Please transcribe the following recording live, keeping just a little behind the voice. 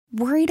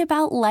Worried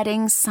about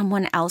letting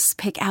someone else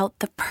pick out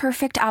the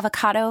perfect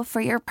avocado for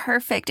your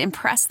perfect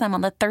impress them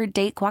on the third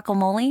date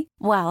guacamole?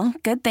 Well,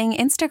 good thing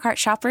Instacart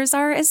shoppers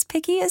are as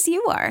picky as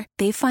you are.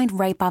 They find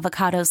ripe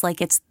avocados like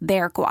it's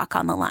their guac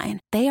on the line.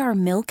 They are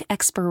milk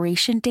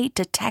expiration date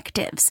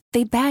detectives.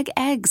 They bag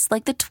eggs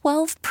like the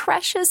 12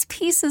 precious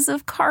pieces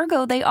of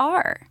cargo they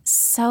are.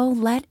 So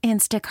let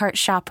Instacart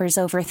shoppers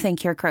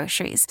overthink your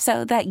groceries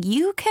so that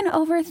you can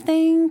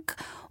overthink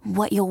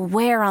what you'll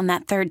wear on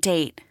that third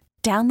date.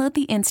 Download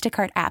the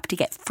Instacart app to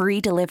get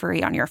free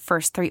delivery on your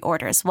first 3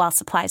 orders while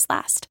supplies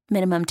last.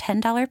 Minimum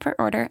 $10 per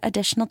order.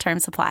 Additional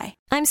terms apply.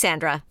 I'm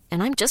Sandra,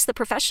 and I'm just the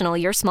professional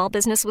your small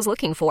business was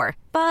looking for.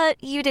 But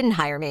you didn't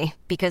hire me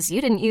because you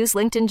didn't use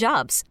LinkedIn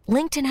Jobs.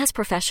 LinkedIn has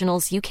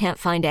professionals you can't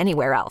find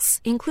anywhere else,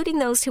 including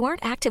those who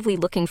aren't actively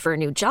looking for a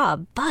new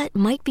job, but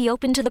might be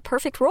open to the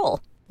perfect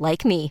role,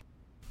 like me.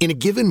 In a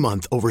given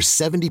month, over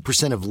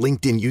 70% of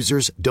LinkedIn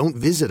users don't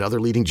visit other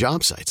leading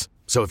job sites.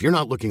 So if you're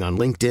not looking on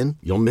LinkedIn,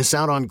 you'll miss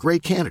out on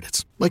great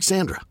candidates like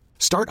Sandra.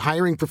 Start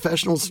hiring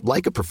professionals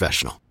like a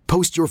professional.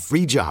 Post your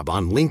free job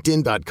on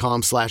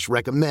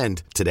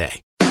linkedin.com/recommend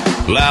today.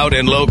 Loud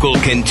and Local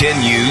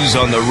continues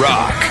on The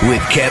Rock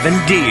with Kevin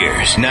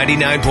Deers,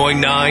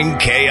 99.9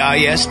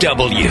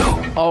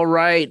 KISW. All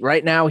right.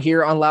 Right now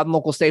here on Loud and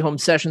Local Stay Home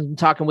Sessions, I'm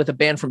talking with a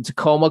band from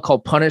Tacoma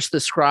called Punish the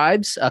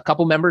Scribes. A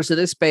couple members of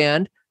this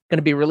band going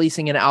to be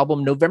releasing an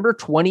album November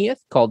 20th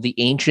called The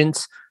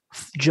Ancients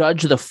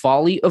Judge the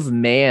Folly of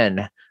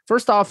Man.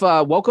 First off,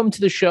 welcome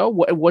to the show.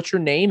 What's your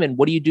name and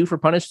what do you do for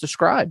Punish the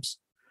Scribes?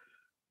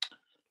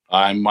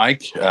 I'm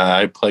Mike.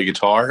 I play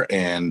guitar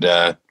and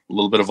a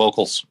little bit of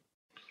vocals.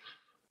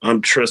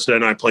 I'm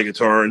Tristan. I play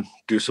guitar and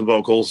do some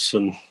vocals,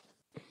 and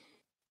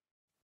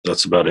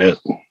that's about it.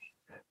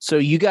 So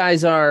you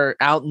guys are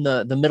out in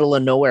the middle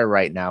of nowhere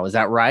right now. Is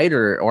that right?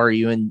 Or are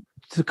you in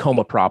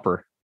Tacoma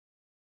proper?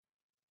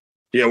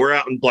 Yeah, we're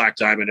out in Black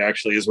Diamond,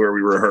 actually, is where we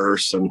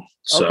rehearse. And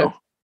so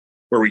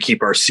where we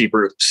keep our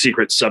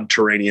secret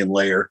subterranean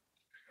lair.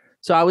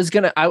 So I was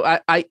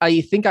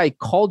I think I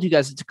called you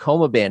guys a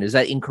Tacoma band. Is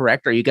that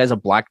incorrect? Are you guys a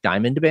Black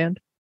Diamond band?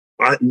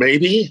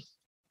 Maybe.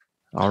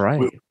 All right.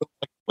 We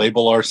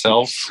label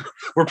ourselves.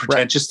 We're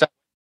pretentious.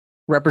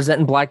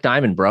 Representing Black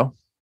Diamond, bro.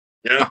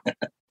 Yeah.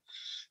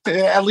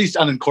 At least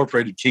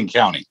unincorporated King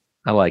County.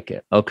 I like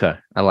it. Okay.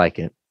 I like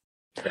it.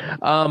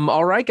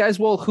 All right, guys.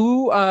 Well,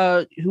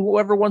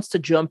 whoever wants to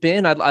jump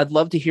in, I'd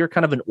love to hear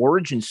kind of an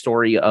origin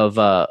story of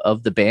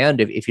the band,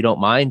 if you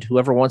don't mind.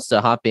 Whoever wants to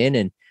hop in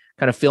and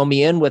kind of fill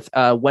me in with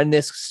when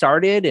this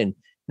started and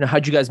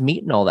how'd you guys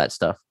meet and all that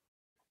stuff.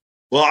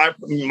 Well,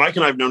 Mike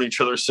and I have known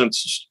each other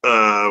since we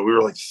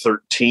were like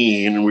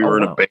 13, and we were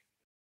in a band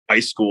in high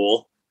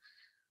school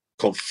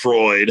called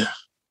Freud.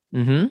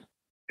 Mm-hmm.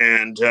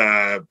 And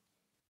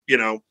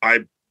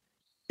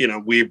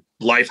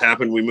life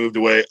happened. We moved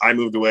away. I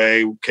moved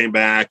away, came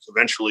back.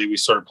 Eventually we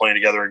started playing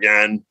together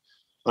again.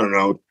 I don't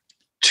know,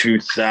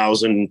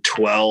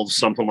 2012,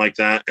 something like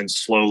that. And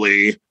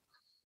slowly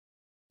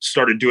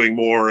started doing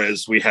more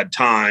as we had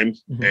time.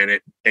 Mm-hmm. And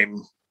it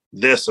became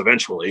this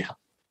eventually.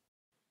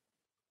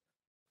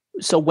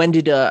 So when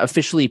did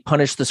officially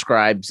Punish the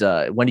Scribes?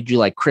 When did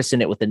you christen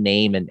it with a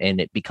name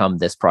and it become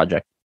this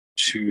project?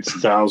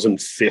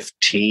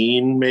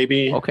 2015,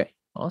 maybe. Okay.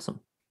 Awesome.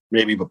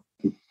 Maybe, but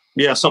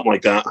yeah, something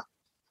like that.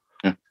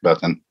 Yeah, about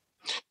then.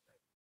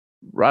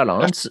 Right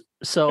on.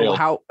 So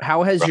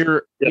how has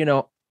your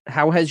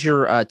how has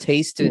your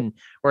taste in,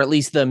 or at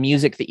least the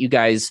music that you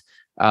guys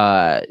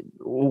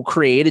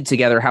created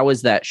together, how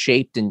has that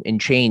shaped and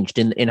changed?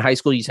 In high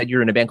school, you said you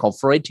were in a band called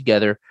Freud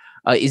together.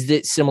 Is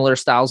it similar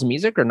styles of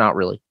music or not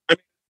really?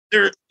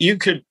 You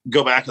could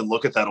go back and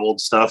look at that old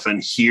stuff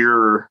and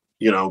hear,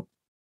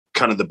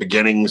 kind of the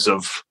beginnings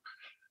of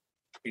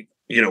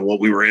what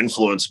we were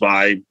influenced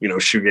by,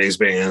 shoegaze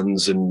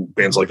bands and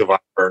bands like the Vine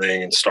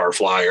Burning and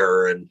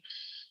Starflyer, and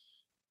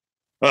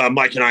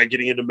Mike and I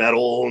getting into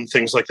metal and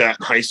things like that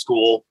in high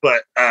school.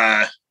 But,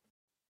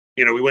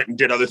 we went and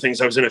did other things.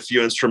 I was in a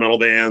few instrumental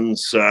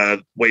bands,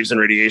 Waves and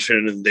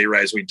Radiation and They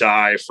Rise, We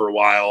Die for a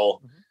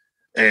while.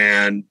 Mm-hmm.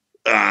 And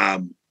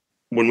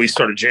when we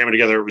started jamming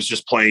together, it was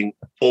just playing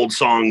old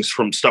songs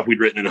from stuff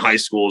we'd written in high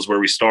school is where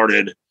we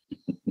started.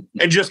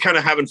 And just kind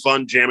of having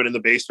fun jamming in the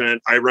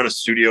basement. I run a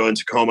studio in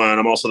Tacoma, and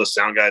I'm also the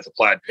sound guy at the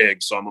Plaid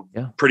Pig. So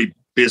I'm pretty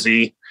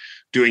busy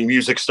doing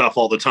music stuff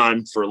all the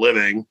time for a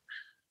living.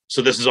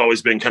 So this has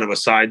always been kind of a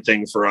side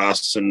thing for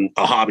us and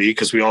a hobby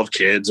because we all have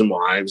kids and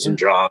wives and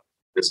jobs,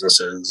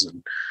 businesses.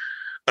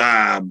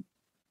 And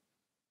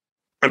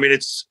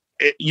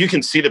you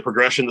can see the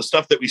progression. The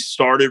stuff that we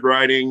started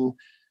writing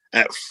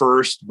at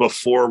first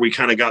before we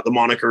kind of got the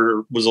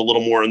moniker was a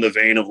little more in the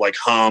vein of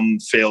Hum,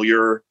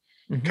 Failure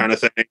kind of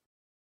thing.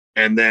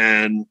 And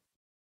then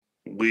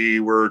we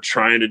were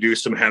trying to do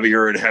some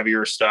heavier and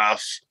heavier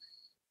stuff.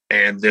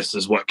 And this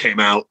is what came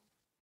out.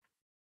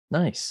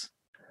 Nice.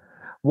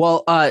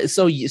 Well,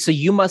 so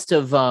you must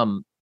have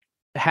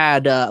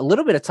had a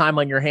little bit of time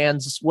on your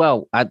hands as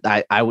well.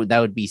 That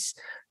would be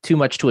too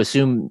much to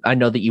assume. I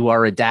know that you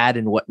are a dad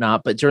and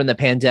whatnot, but during the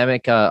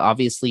pandemic,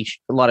 obviously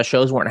a lot of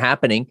shows weren't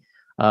happening.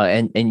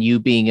 And you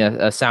being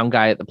a sound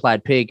guy at the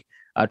Plaid Pig,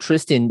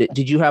 Tristan,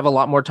 did you have a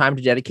lot more time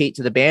to dedicate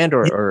to the band,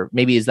 or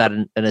maybe is that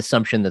an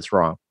assumption that's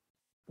wrong?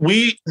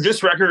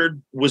 This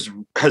record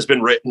has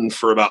been written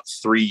for about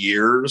 3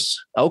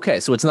 years. Okay,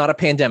 so it's not a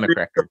pandemic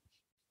record.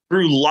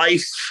 Through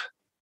life,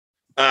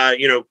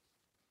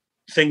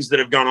 things that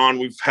have gone on.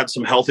 We've had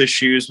some health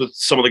issues with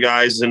some of the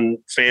guys and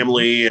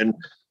family and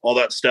all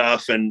that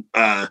stuff, and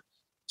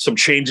some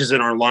changes in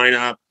our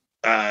lineup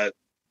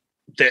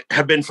that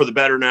have been for the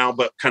better now,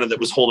 but kind of that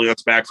was holding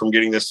us back from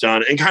getting this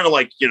done. And kind of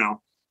like, I'm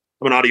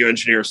an audio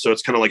engineer, so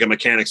it's kind of like a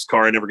mechanic's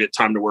car. I never get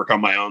time to work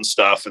on my own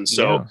stuff. And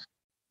so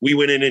we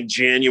went in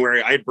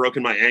January. I had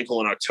broken my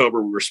ankle in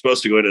October. We were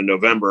supposed to go in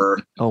November.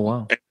 Oh,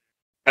 wow. I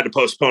had to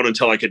postpone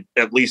until I could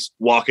at least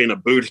walk in a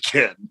boot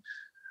again,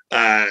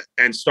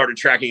 and started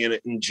tracking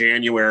it in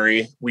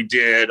January. We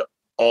did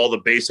all the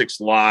basics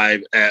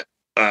live at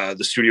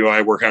the studio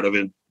I work out of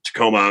in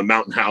Tacoma,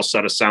 Mountain House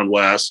out of Sound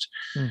West.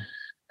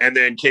 And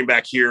then came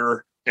back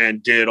here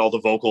and did all the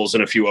vocals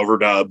and a few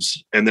overdubs.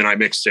 And then I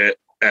mixed it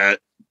at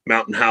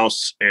Mountain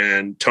House,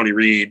 and Tony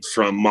Reed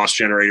from Moss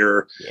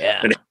Generator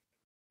and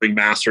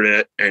remastered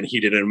it. And he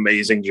did an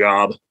amazing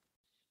job.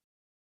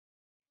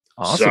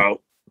 Awesome.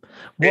 So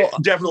it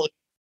definitely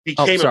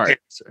became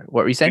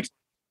what were you saying?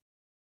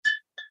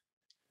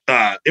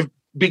 It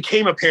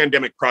became a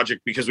pandemic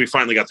project because we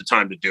finally got the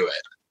time to do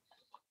it.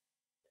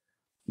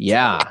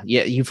 Yeah.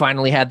 You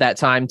finally had that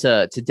time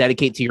to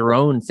dedicate to your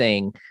own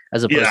thing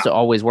as opposed to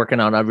always working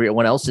on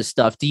everyone else's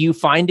stuff. Do you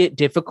find it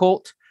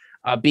difficult,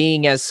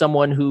 being as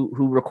someone who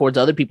records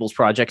other people's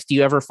projects? Do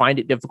you ever find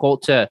it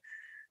difficult to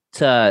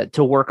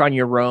work on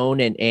your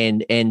own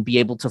and be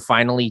able to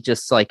finally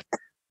just like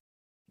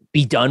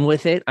be done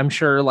with it? I'm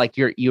sure like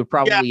you're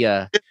probably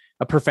a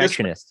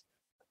perfectionist.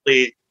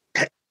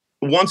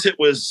 Once it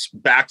was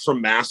back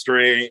from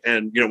mastering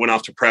and, went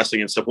off to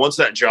pressing and stuff, once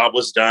that job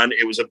was done,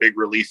 it was a big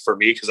relief for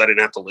me because I didn't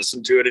have to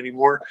listen to it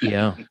anymore.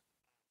 Yeah.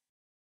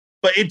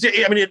 But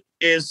it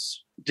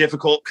is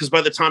difficult because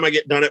by the time I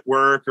get done at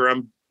work or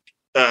I'm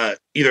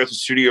either at the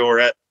studio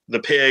or at the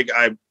Pig,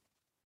 I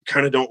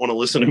kind of don't want to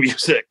listen to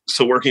music.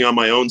 So working on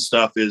my own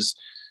stuff is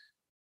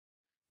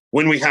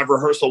when we have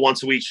rehearsal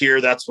once a week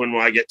here, that's when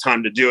I get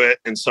time to do it.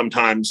 And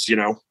sometimes,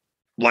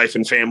 life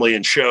and family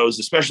and shows,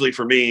 especially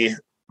for me,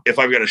 if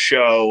I've got a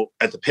show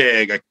at the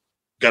Pig, I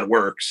got to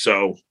work.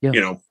 So,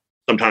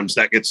 sometimes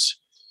that gets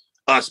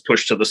us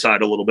pushed to the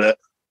side a little bit.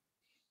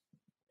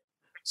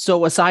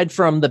 So aside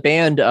from the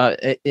band,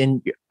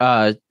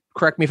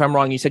 correct me if I'm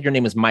wrong, you said your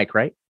name is Mike,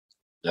 right?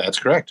 That's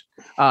correct.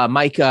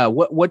 Mike,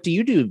 what do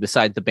you do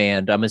beside the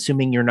band? I'm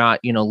assuming you're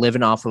not,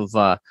 living off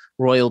of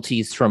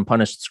royalties from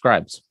Punished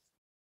Scribes.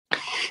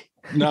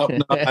 No,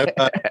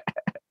 I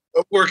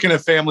work in a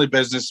family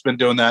business. Been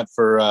doing that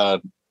for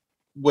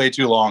way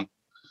too long.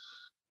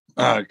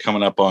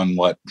 Coming up on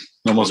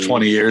almost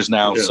 20 years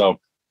now. Yeah. So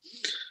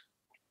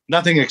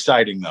nothing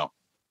exciting though.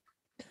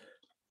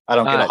 I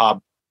don't get a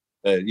hobby,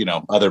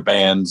 other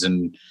bands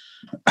and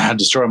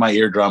destroy my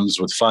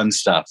eardrums with fun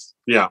stuff.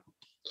 Yeah.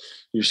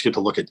 You just get to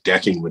look at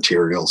decking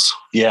materials.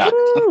 Yeah.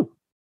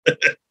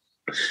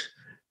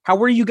 How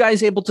were you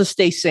guys able to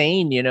stay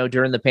sane,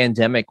 during the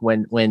pandemic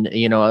when,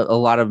 a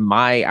lot of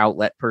my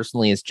outlet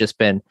personally has just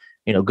been,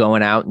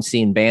 going out and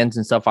seeing bands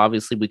and stuff.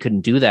 Obviously we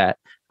couldn't do that.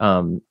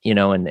 And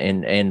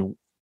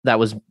that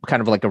was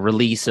kind of like a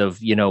release of,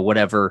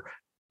 whatever,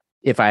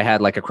 if I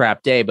had like a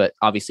crap day, but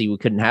obviously we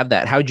couldn't have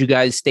that. How'd you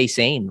guys stay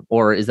sane?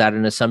 Or is that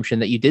an assumption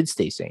that you did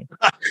stay sane?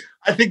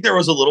 I think there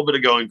was a little bit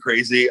of going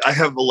crazy. I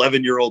have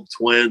 11-year-old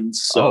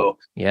twins. So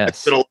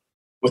yes, I've been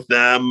with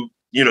them,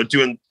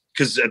 doing,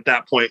 because at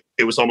that point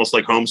it was almost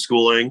like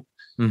homeschooling.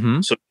 Mm-hmm.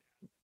 So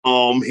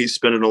he's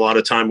spending a lot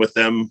of time with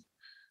them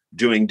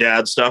doing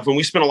dad stuff. And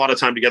we spent a lot of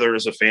time together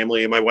as a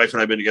family. And my wife and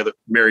I have been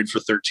married for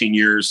 13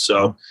 years.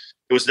 So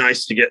it was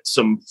nice to get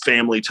some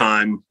family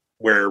time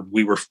where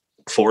we were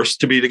forced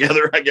to be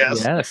together, I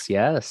guess.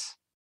 Yes.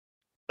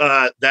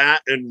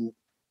 That and,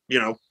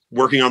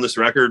 working on this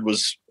record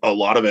was a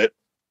lot of it.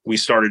 We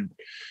started,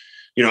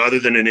 other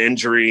than an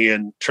injury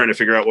and trying to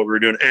figure out what we were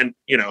doing and,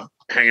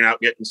 hanging out,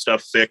 getting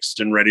stuff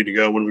fixed and ready to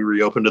go when we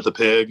reopened at the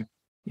Pig.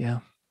 Yeah.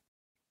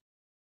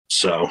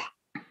 So.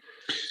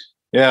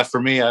 Yeah,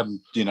 for me, I've,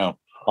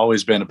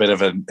 always been a bit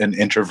of an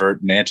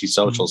introvert and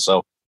antisocial.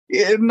 So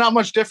not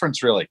much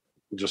difference, really.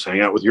 You just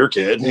hang out with your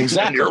kid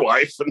and your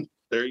wife, and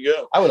there you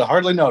go. I would have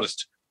hardly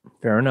noticed.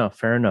 Fair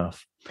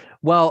enough.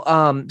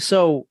 Well,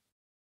 so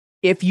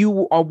if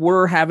you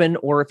were having,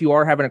 or if you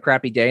are having a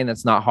crappy day, and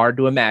that's not hard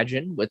to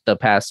imagine with the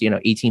past,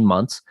 18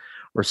 months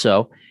or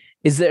so,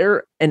 is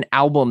there an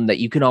album that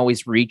you can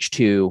always reach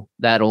to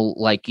that'll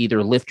like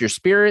either lift your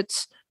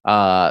spirits,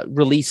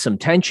 release some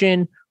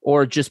tension,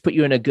 or just put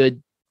you in a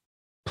good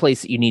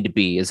place that you need to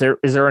be? Is there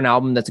an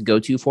album that's a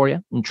go-to for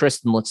you? And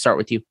Tristan, let's start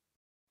with you.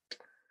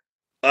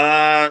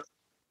 I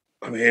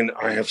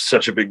have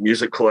such a big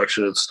music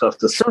collection and stuff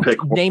to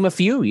pick. Name a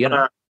few,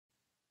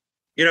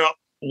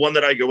 one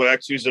that I go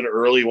back to is an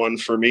early one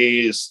for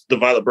me is the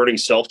Violet Burning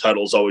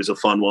self-title is always a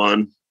fun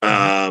one.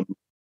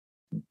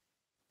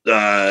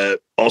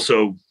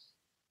 Also,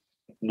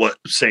 what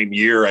same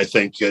year I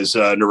think as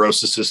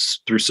Neurosis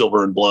is Through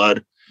Silver and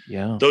Blood.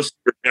 Yeah, those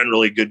are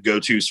generally good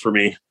go-tos for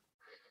me.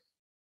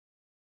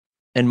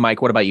 And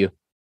Mike, what about you?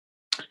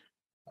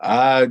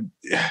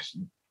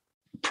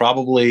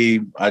 Probably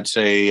I'd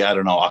say, I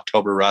don't know,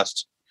 October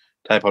Rust,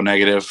 Typo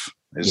Negative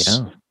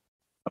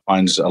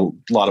finds a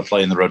lot of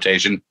play in the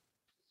rotation.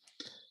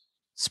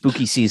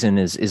 Spooky season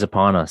is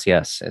upon us.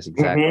 Yes, that's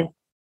exactly.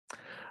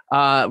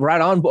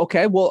 Right on.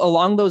 Okay. Well,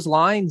 along those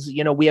lines,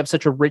 we have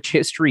such a rich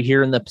history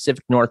here in the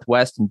Pacific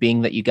Northwest, and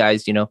being that you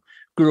guys,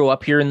 grew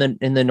up here in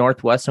the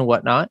Northwest and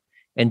whatnot,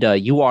 and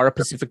you are a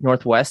Pacific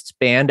Northwest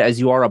band, as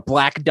you are a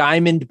Black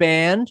Diamond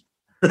band.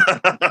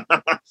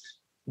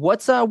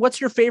 What's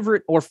your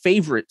favorite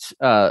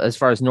as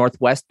far as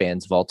Northwest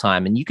bands of all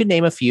time? And you could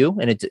name a few,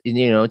 and it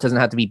doesn't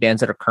have to be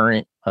bands that are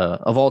current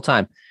of all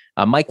time.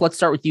 Mike, let's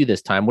start with you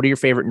this time. What are your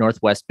favorite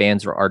Northwest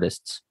bands or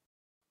artists?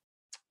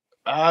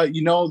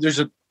 There's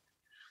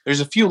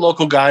a few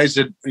local guys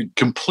that are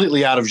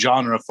completely out of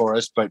genre for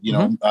us, but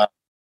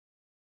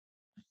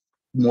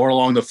more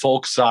along the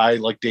folk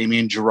side, like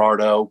Damien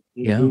Gerardo.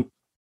 Yeah.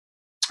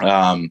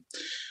 And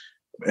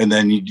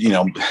then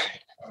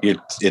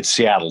it's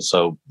Seattle,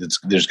 so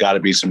there's got to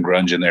be some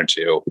grunge in there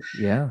too.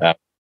 Yeah.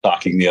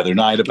 Talking the other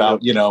night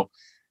about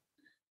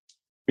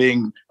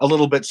being a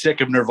little bit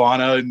sick of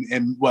Nirvana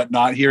and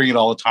whatnot, hearing it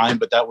all the time,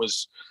 but that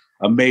was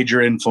a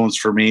major influence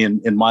for me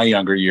in my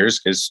younger years,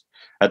 because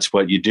that's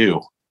what you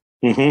do.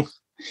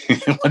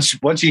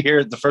 Once you hear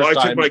it the first time.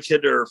 I took my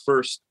kid to her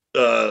first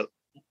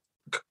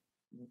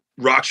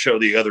rock show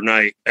the other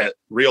night at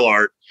Real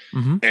Art,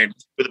 and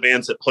the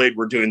bands that played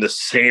were doing the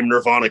same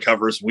Nirvana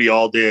covers we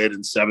all did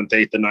in 7th,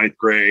 8th, and 9th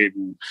grade.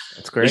 And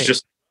that's great.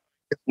 It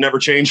never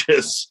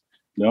changes.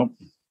 No,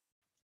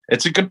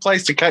 it's a good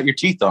place to cut your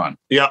teeth on.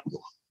 Yeah,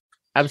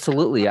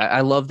 absolutely.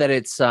 I love that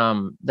it's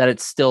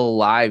still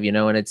alive,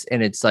 and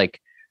it's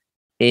like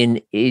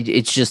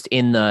it's just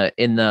in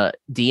the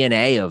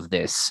DNA of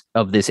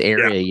this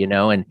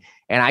area,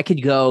 and I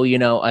could go,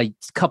 a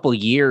couple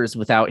years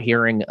without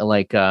hearing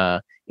like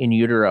In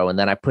Utero, and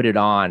then I put it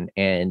on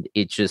and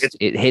it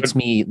hits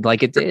me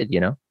like it did,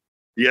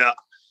 Yeah.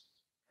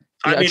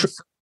 I mean,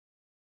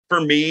 for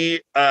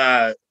me,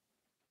 I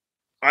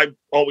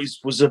always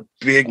was a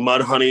big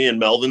Mudhoney and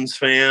Melvins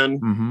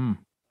fan.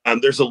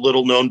 There's a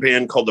little known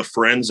band called the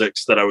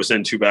Forensics that I was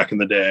into back in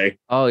the day.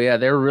 Oh yeah.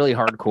 They were really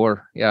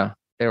hardcore. Yeah.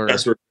 They were.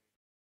 That's where,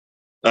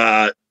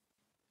 bands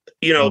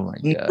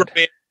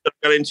that I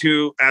got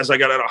into as I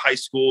got out of high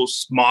school.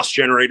 Moss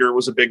Generator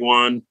was a big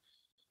one.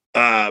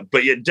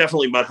 But yeah,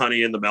 definitely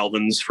Mudhoney and the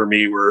Melvins for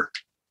me were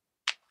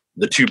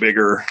the two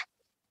bigger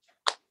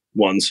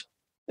ones.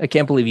 I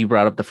can't believe you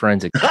brought up the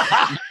Forensics.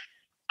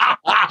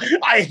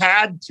 I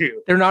had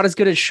to. They're not as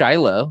good as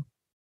Shiloh.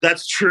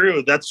 That's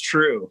true.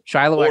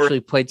 Shiloh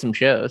actually played some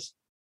shows.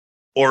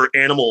 Or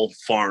Animal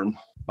Farm.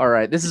 All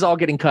right. This is all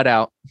getting cut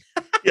out.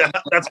 Yeah,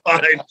 that's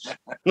fine.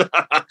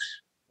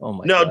 Oh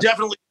my No, God.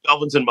 definitely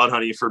Melvins and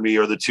Mudhoney for me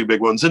are the two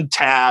big ones. And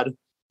Tad.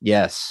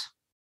 Yes.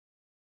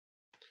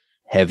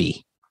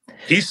 Heavy.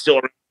 He's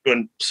still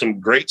doing some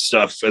great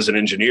stuff as an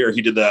engineer.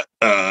 He did that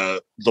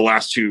the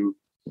last two,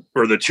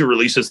 or the two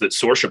releases that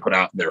Sorsha put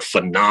out. They're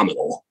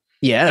phenomenal.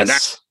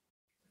 Yes.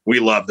 We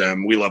love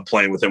them. We love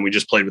playing with them. We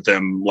just played with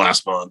them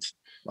last month.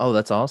 Oh,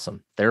 that's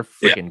awesome. They're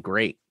freaking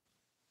great.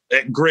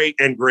 Great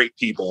and great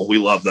people. We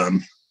love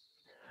them.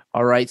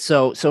 All right.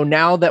 So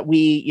now that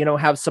we,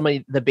 have some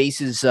of the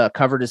bases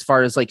covered as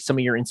far as like some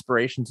of your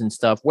inspirations and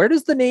stuff, where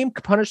does the name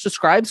Punish the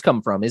Scribes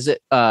come from? Is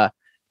it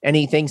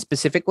anything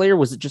specifically, or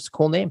was it just a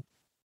cool name?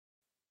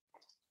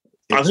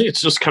 I think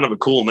it's just kind of a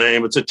cool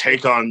name. It's a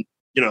take on,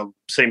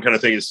 same kind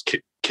of thing as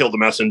Kill the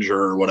Messenger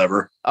or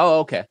whatever. Oh,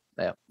 okay.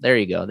 Yeah. There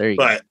you go.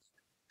 But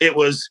it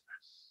was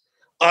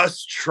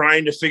us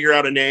trying to figure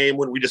out a name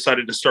when we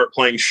decided to start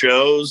playing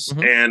shows,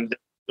 and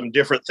some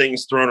different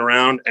things thrown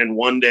around. And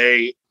one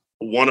day,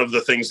 one of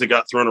the things that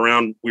got thrown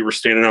around, we were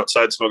standing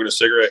outside smoking a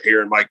cigarette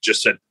here, and Mike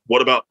just said,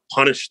 "What about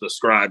Punish the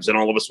Scribes?" And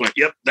all of us went,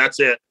 "Yep, that's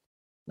it."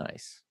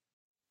 Nice.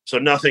 So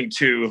nothing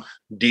too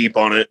deep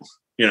on it.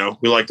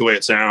 We like the way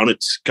it sounds.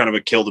 It's kind of a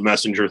Kill the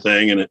Messenger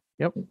thing, and it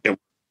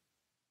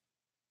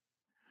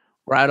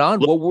right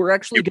on. Well, we're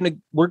actually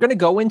gonna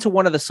go into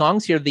one of the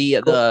songs here.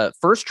 The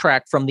first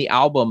track from the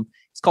album.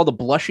 It's called The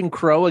Blushing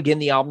Crow. Again,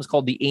 the album's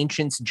called The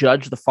Ancients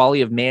Judge the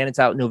Folly of Man. It's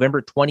out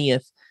November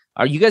 20th.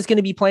 Are you guys going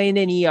to be playing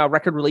any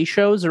record release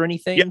shows or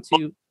anything?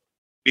 Yeah,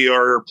 we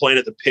are playing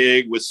at the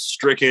Pig with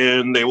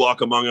Stricken, They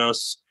Walk Among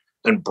Us,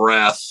 and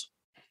Breath.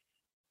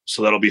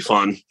 So that'll be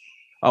fun.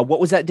 What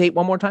was that date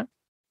one more time?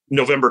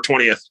 November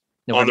 20th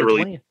on the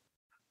release. 20th.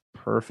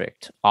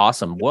 Perfect.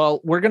 Awesome.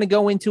 Well, we're going to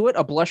go into it,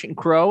 A Blushing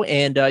Crow.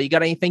 And you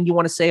got anything you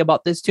want to say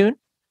about this tune?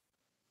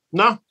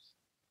 No.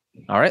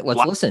 All right,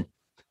 let's listen.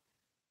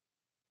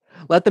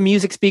 Let the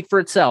music speak for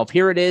itself.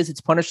 Here it is.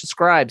 It's Punish the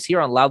Scribes here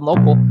on Loud and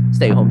Local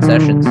Stay Home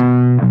Sessions.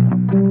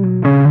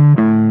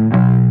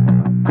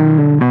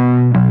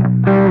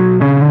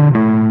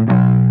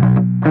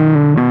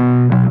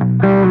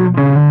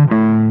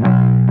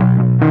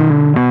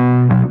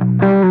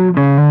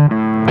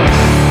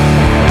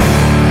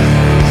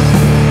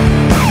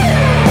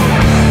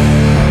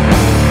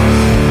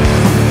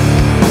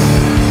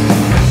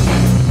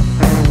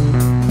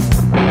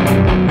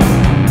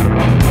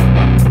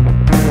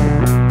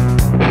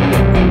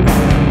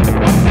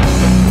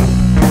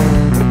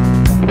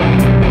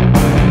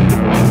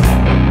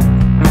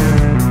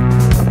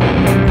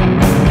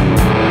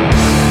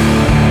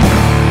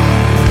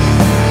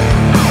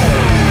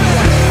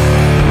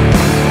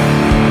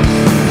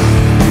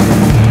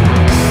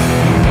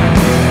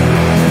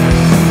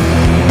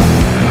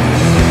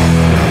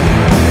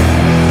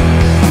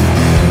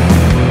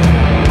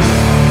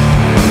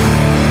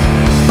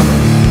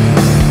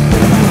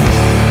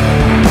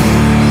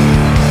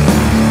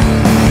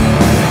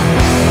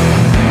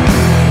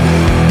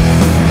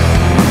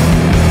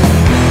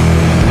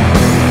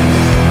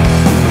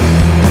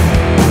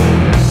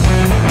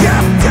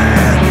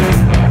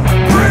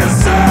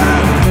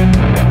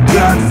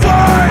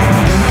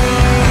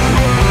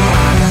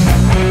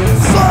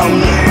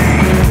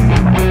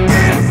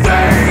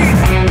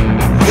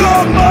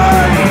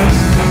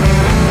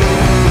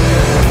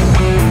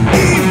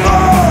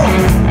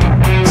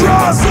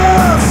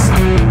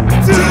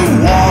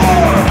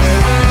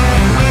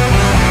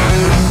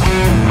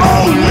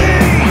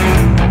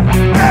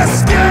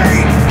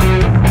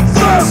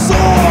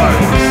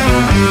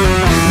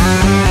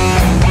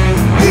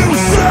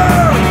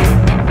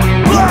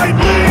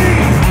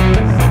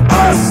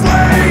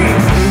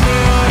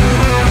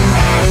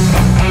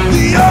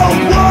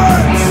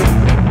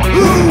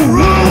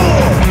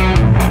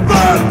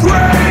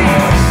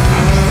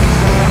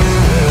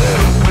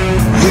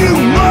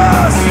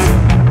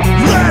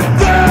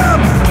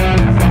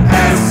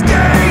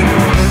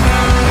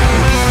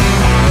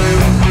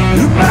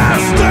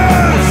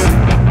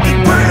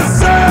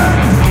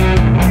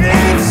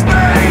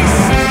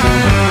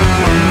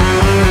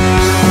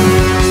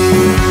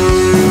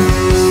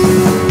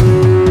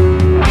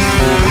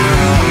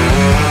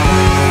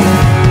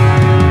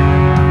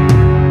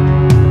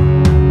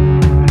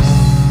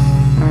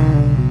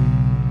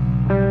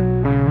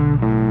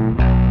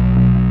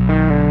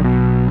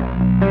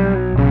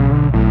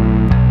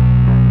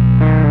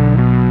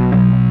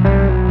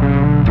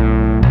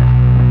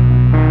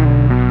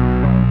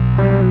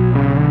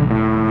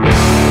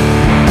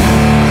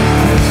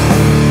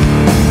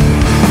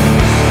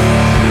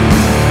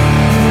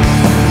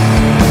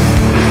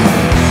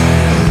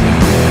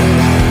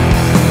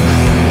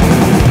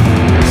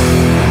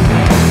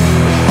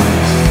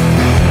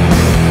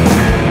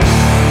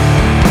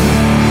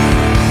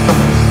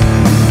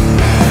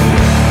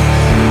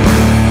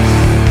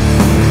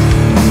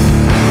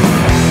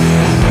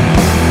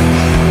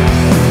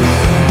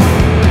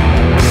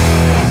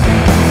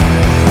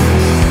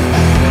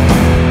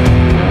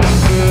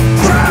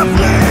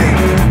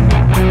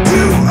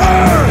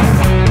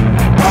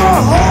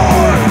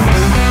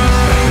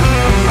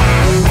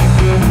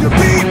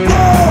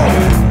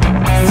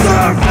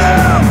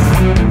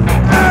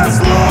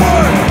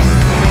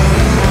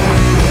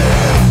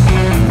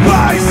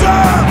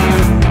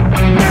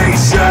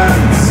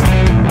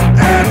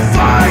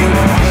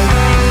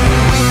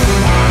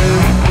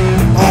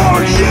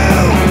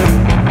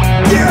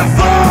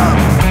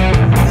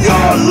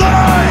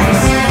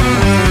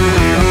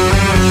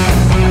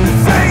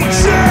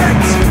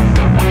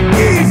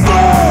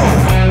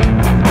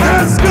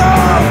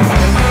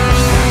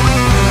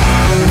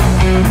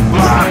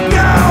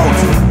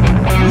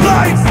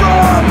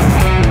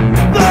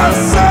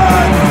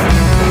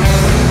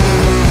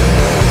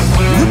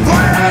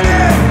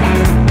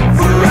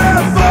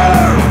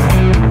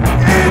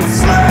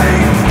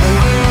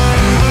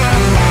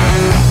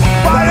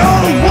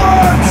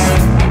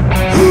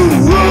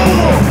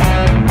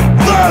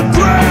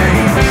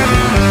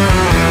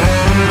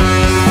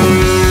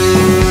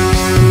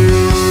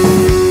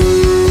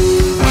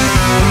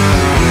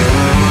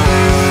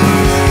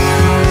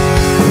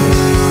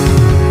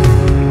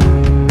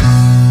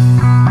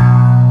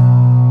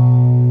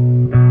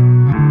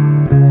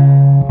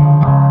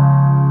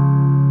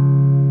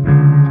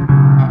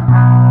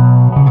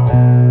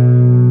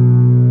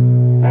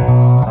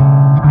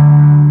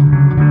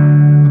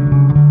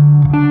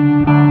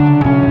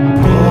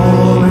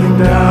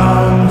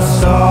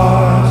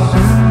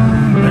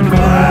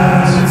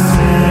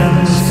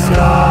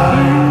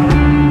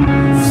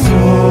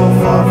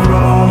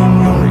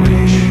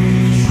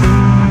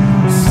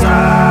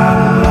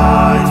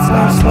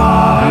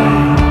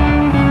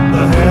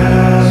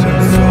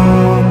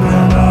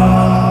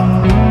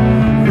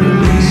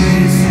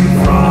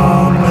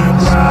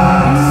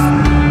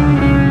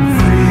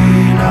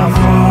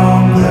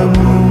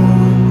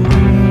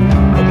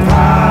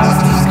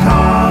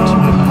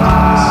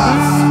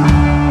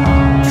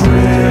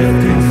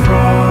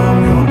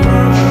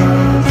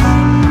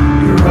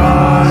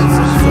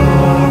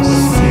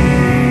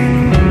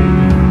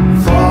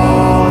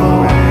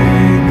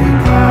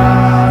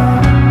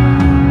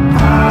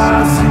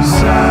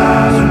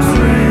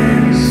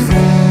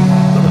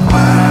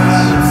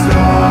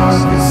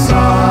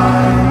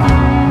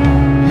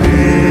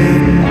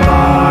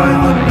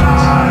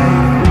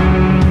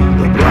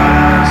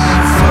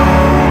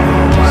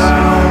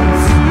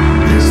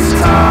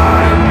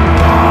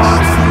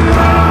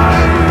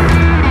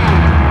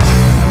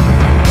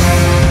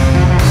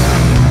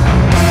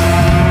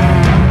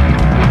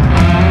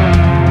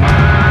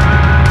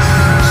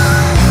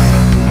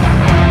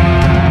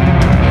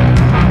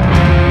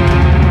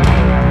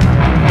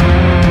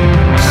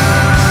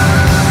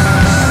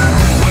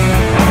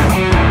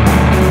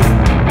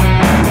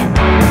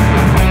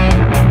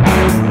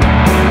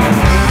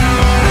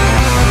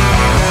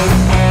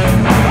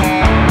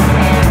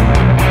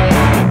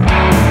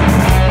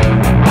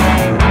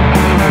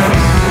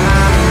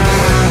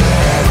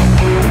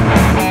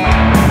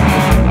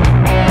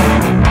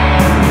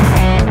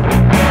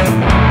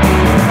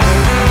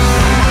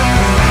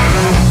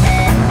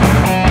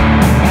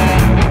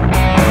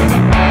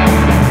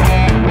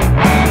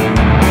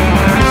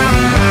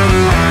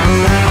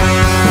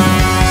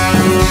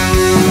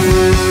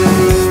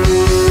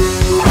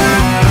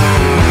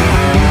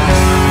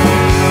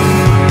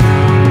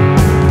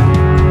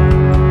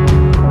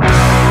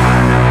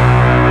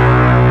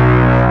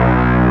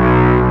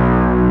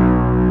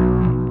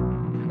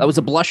 That was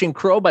a Blushing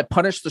Crow by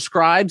Punish the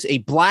Scribes, a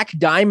Black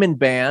Diamond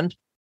band.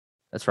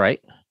 That's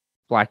right.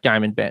 Black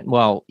Diamond band.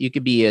 Well, you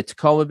could be a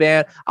Tacoma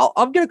band.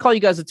 I'm going to call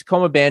you guys a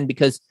Tacoma band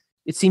because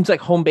it seems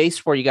like home base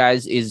for you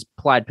guys is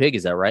Plaid Pig.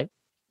 Is that right?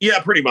 Yeah,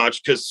 pretty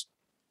much. Because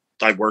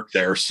I work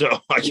there. So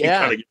I can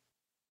kind of get.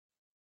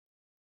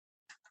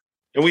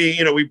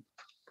 And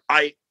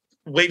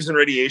Waves and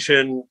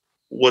Radiation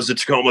was a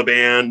Tacoma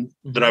band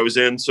that I was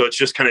in. So it's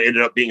just kind of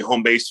ended up being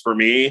home base for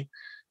me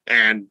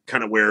and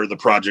kind of where the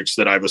projects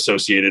that I've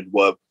associated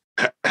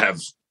have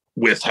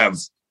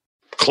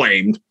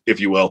claimed, if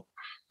you will.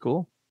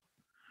 Cool.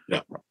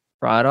 Yeah.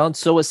 Right on.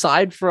 So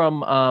aside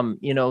from,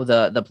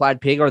 the Plaid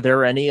Pig, are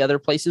there any other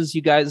places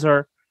you guys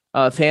are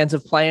fans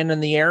of playing in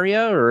the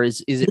area, or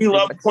is it? We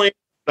love playing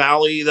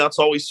Valley. That's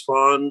always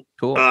fun.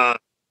 Cool.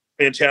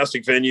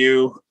 Fantastic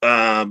venue.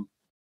 Where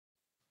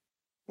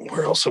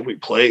else have we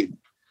played?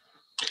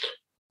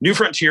 New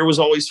Frontier was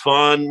always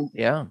fun.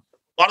 Yeah.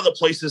 A lot of the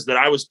places that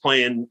I was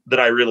playing that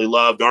I really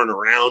loved aren't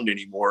around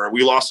anymore.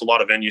 We lost a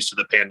lot of venues to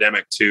the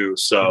pandemic too.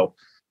 So,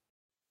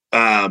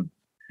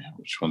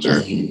 which ones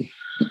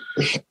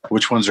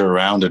are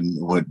around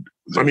and would?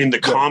 The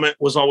Comet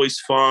was always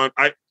fun.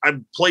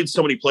 I've played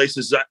so many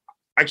places that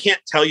I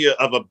can't tell you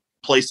of a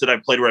place that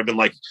I've played where I've been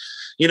like,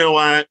 you know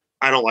what?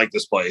 I don't like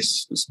this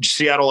place.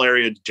 Seattle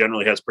area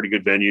generally has pretty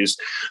good venues.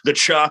 The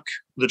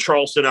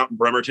Charleston out in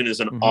Bremerton is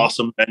an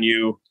awesome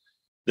venue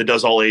that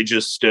does all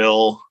ages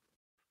still.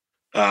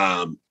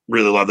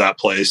 Really love that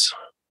place.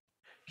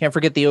 Can't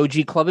forget the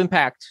OG Club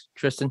Impact,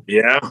 Tristan.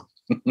 Yeah.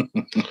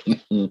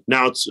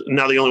 Now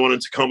the only one in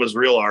Tacoma is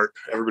Real Art.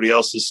 Everybody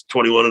else is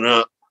 21 and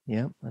up.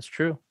 Yeah, that's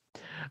true.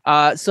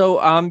 So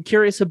I'm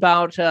curious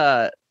about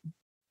a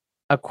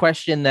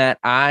question that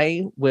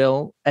I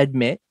will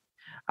admit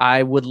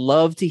I would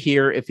love to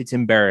hear if it's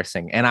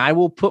embarrassing, and I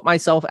will put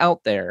myself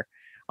out there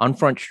on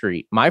Front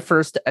Street. My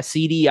first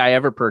CD I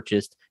ever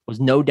purchased was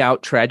no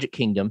doubt Tragic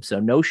Kingdom,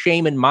 so no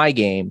shame in my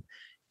game.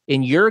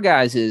 In your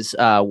guys'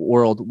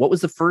 world, what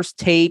was the first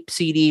tape,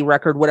 CD,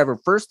 record, whatever,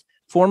 first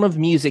form of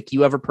music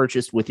you ever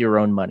purchased with your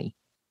own money?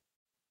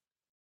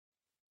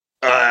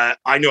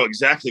 I know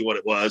exactly what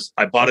it was.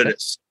 I bought it at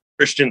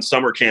Christian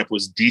Summer Camp.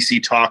 Was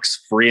DC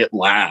Talks Free at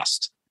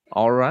Last.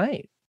 All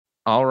right.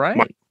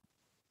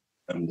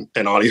 And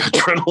Audio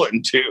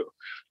Adrenaline too.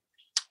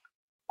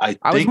 I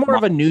was more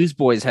of a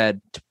Newsboys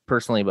head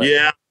personally, but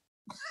yeah,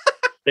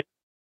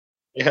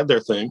 they had their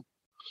thing.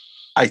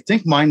 I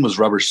think mine was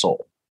Rubber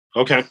Soul.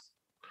 Okay,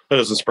 that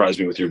doesn't surprise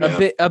me with your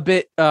dad. A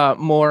bit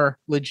more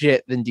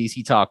legit than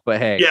DC Talk, but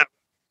hey, yeah,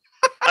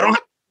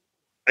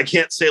 I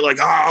can't say like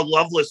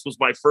Loveless was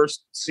my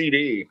first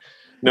CD.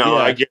 No,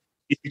 I get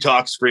DC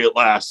Talks Free at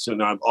Last,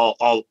 and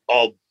I'll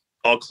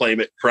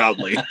claim it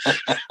proudly.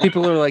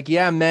 People are like,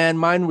 yeah, man,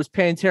 mine was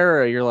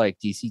Pantera. You're like,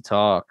 DC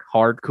Talk,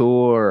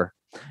 hardcore.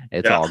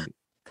 It's all good.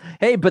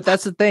 Hey, but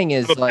that's the thing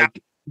is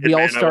like, we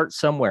all start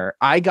somewhere.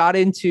 I got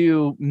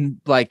into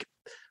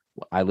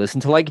I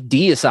listened to like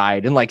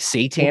Deicide and like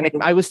Satanic.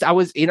 I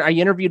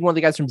interviewed one of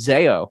the guys from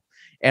Zayo,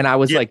 and I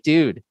was like,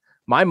 dude,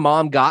 my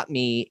mom got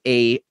me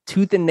a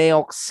Tooth and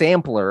Nail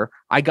sampler.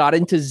 I got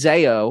into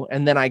Zayo,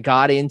 and then I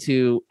got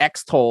into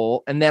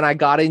X-Toll, and then I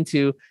got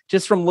into,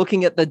 just from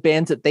looking at the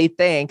bands that they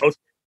thanked,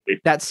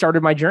 that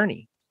started my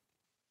journey.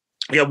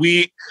 Yeah,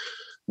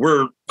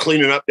 we're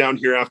cleaning up down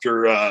here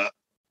after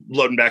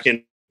loading back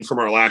in from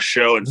our last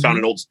show and found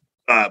an old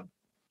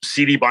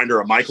CD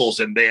binder of Michael's,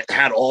 and they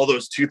had all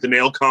those Tooth and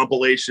Nail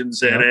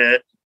compilations in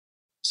it.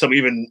 Some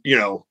even,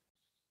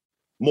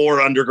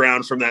 more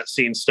underground from that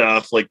scene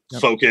stuff, like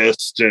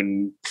Focused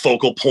and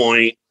Focal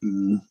Point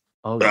and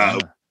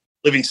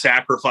Living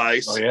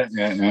Sacrifice. Oh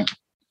yeah.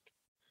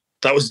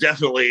 That was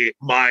definitely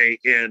my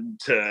end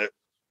to,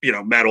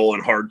 metal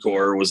and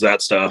hardcore, was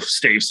that stuff.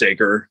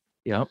 Stavesacre.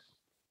 Yep.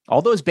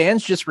 All those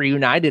bands just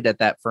reunited at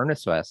that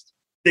Furnace Fest.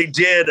 They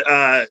did.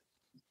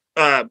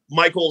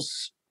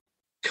 Michael's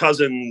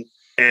cousin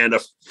and a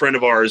friend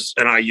of ours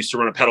and I used to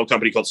run a pedal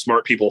company called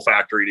Smart People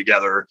Factory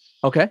together.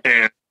 Okay.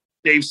 And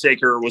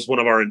Stavesacre was one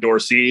of our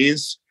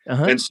endorsees,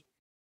 and stay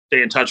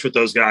in touch with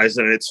those guys.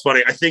 And it's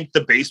funny. I think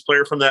the bass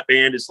player from that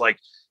band is like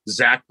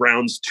Zach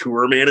Brown's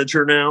tour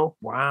manager now.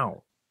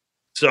 Wow.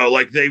 So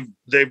like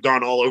they've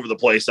gone all over the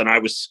place, and I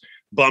was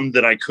bummed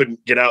that I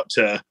couldn't get out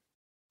to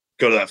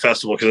go to that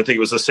festival because I think it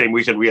was the same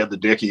weekend we had the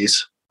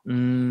Dickies.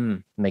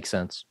 Makes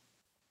sense.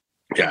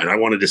 Yeah, and I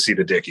wanted to see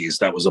the Dickies.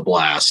 That was a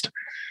blast.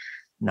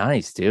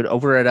 Nice, dude.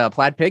 Over at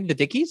Plaid Pig, the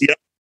Dickies?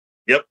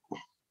 Yep.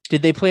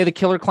 Did they play the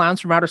Killer Clowns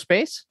from Outer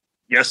Space?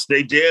 Yes,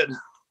 they did.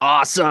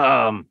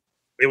 Awesome.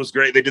 It was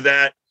great. They did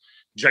that.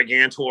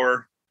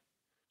 Gigantor.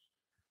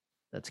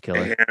 That's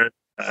killer. And,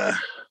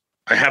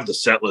 I have the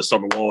set list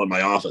on the wall in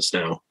my office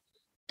now.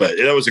 But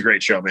that was a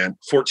great show, man.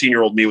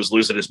 14-year-old me was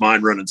losing his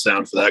mind running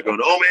sound for that, going,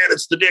 oh, man,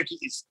 it's the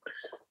Dickies.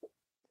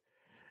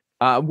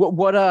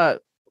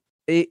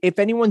 If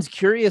anyone's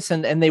curious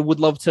and they would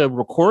love to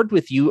record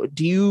with you,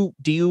 do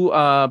you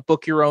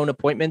book your own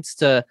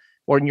appointments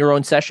or in your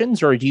own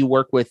sessions, or do you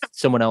work with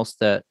someone else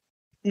that?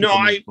 No,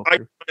 I do my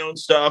own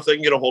stuff. They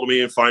can get a hold of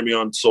me and find me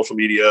on social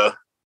media.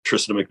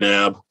 Tristan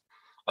McNabb.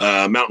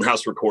 Mountain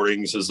House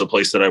Recordings is the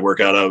place that I work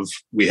out of.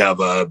 We have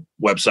a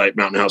website,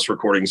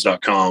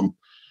 mountainhouserecordings.com.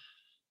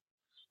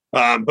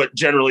 But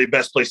generally,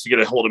 best place to get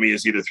a hold of me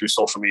is either through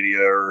social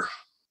media or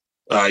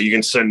you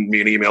can send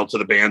me an email to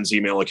the band's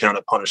email account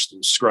at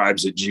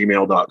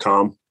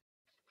punishthescribes@gmail.com.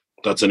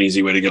 That's an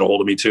easy way to get a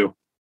hold of me too.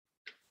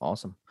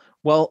 Awesome.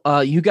 Well,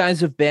 you guys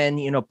have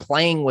been,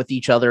 playing with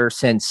each other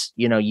since,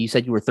 you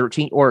said you were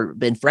 13 or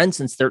been friends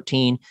since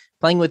 13,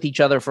 playing with each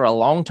other for a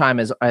long time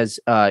as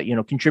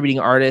contributing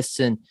artists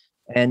and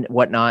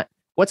whatnot.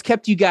 What's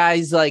kept you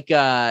guys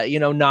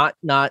not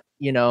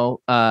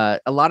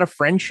a lot of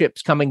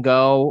friendships come and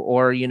go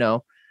or,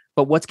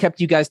 but what's kept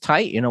you guys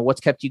tight?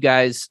 What's kept you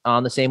guys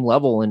on the same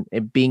level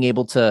and being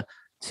able to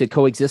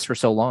coexist for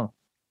so long?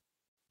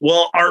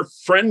 Well, our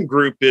friend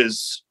group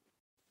is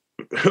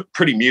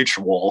pretty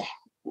mutual.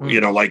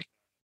 Like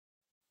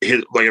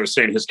I was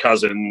saying, his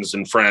cousins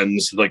and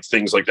friends, like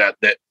things like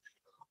that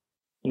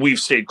we've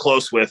stayed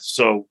close with.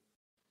 So,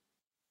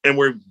 and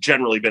we've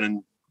generally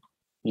been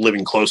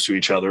living close to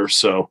each other.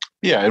 So,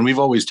 yeah. And we've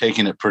always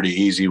taken it pretty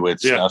easy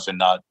with stuff and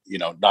not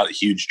a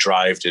huge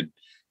drive to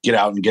get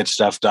out and get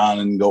stuff done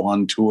and go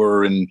on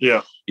tour and,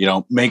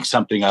 make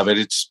something of it.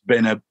 It's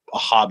been a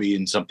hobby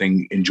and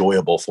something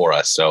enjoyable for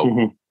us.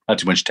 So not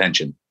too much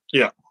tension.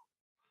 Yeah.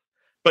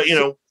 But,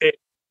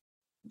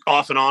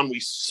 off and on, we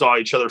saw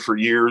each other for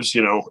years,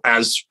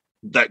 as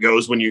that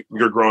goes when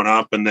you're growing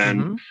up. And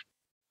then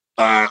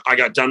I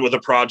got done with a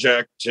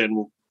project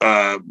and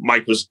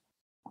Mike was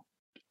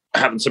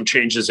having some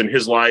changes in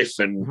his life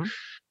and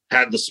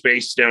had the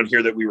space down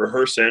here that we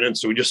rehearse in. And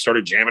so we just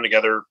started jamming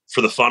together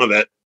for the fun of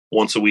it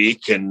once a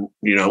week and,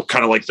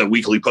 kind of like the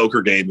weekly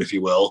poker game, if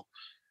you will.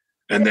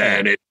 And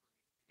then it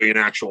be an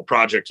actual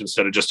project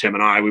instead of just him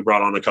and I. We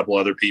brought on a couple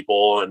other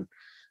people and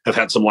have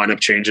had some lineup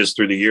changes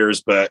through the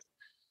years, but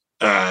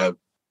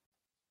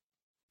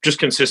just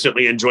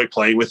consistently enjoy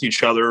playing with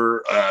each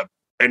other.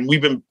 And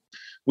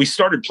we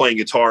started playing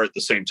guitar at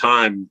the same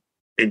time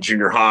in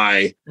junior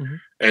high.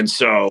 And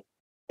so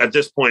at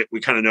this point,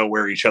 we kind of know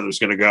where each other's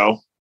going to go.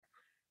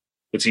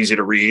 It's easy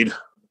to read.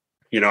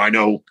 I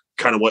know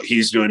kind of what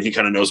he's doing. He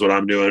kind of knows what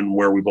I'm doing,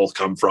 where we both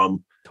come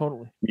from.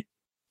 Totally.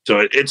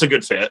 So it's a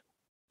good fit.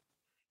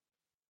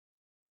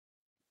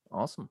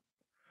 Awesome.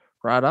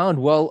 Right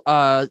on. Well,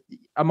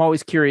 I'm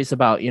always curious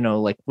about,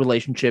 like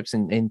relationships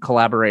and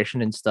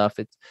collaboration and stuff.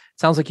 It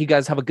sounds like you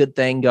guys have a good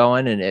thing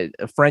going and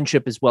a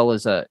friendship as well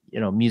as a,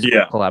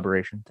 musical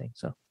collaboration thing.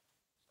 So,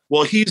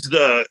 well, he's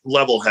the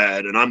level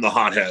head and I'm the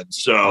hothead.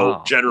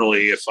 So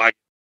generally if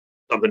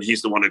something,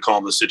 he's the one to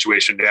calm the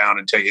situation down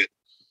and take it,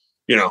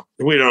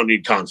 we don't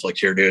need conflict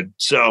here, dude.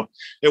 So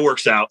it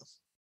works out.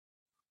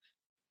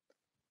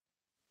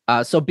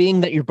 So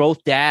being that you're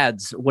both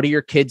dads, what do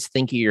your kids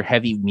think of your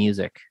heavy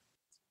music?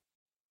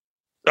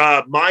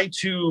 My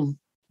two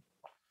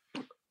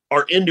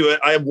are into it.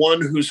 I have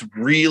one who's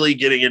really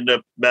getting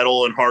into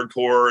metal and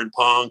hardcore and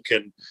punk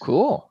and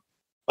cool.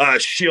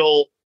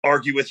 She'll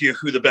argue with you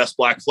who the best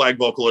Black Flag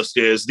vocalist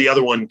is. The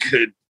other one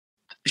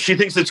she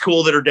thinks it's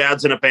cool that her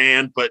dad's in a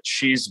band, but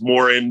she's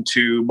more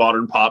into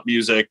modern pop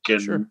music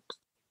and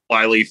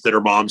Flyleaf that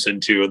her mom's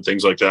into and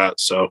things like that.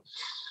 So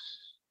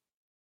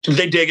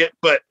they dig it,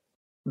 but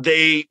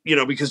they,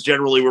 because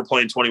generally we're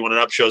playing 21 and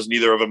up shows,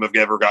 neither of them have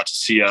ever got to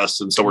see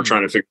us. And so we're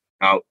trying to figure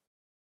out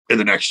in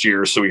the next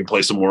year so we can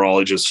play some more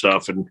Ologist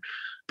stuff and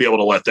be able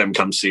to let them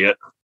come see it.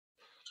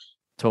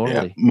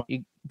 Totally. Yeah.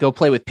 You go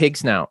play with Pig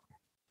Snout.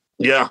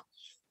 Yeah.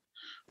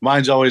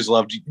 Mine's always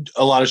loved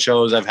a lot of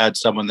shows. I've had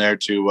someone there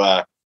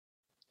to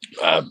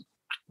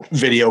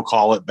video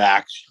call it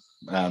back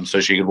so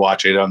she could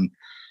watch it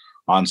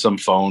on some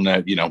phone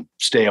that,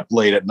 stay up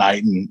late at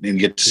night and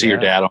get to see her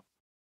dad.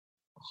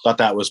 Thought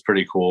that was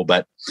pretty cool.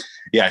 But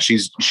yeah,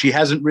 she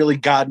hasn't really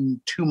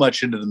gotten too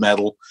much into the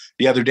metal.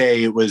 The other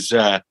day it was,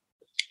 a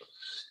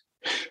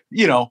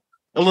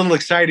little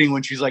exciting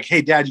when she's like,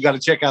 "Hey Dad, you got to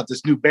check out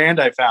this new band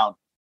I found.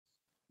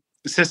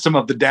 System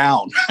of the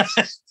Down."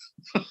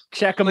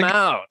 Check them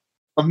out.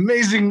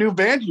 Amazing new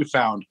band you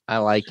found. I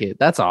like it.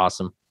 That's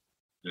awesome.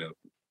 Yeah.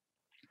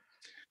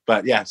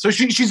 But yeah, so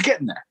she's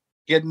getting there,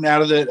 getting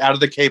out of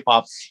the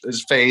K-pop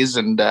phase,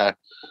 and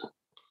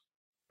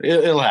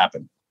it'll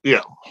happen.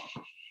 Yeah.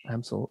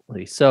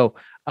 Absolutely. So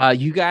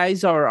you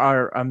guys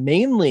are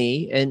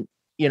mainly, and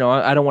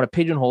I don't want to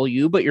pigeonhole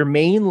you, but you're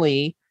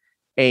mainly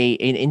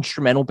an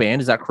instrumental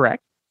band. Is that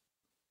correct?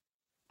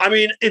 I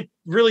mean, it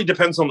really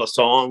depends on the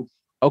song.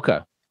 Okay.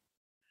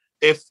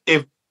 If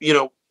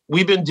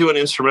we've been doing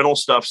instrumental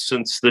stuff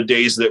since the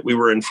days that we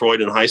were in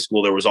Freud in high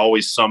school, there was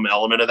always some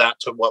element of that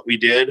to what we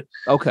did.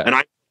 Okay. And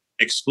I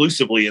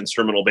exclusively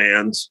instrumental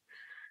bands,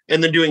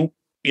 and then doing,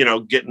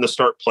 getting to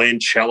start playing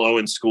cello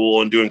in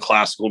school and doing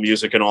classical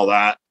music and all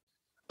that.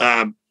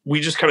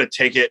 We just kind of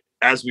take it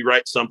as we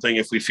write something.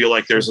 If we feel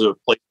like there's a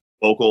place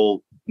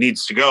vocal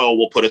needs to go,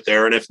 we'll put it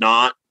there. And if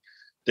not,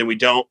 then we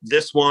don't.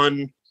 This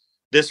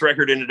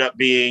record ended up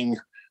being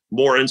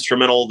more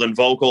instrumental than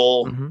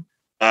vocal.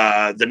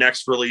 The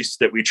next release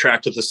that we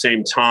tracked at the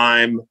same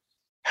time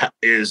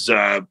is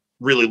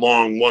really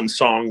long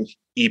 1-song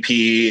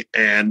EP,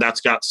 and that's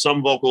got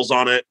some vocals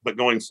on it. But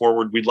going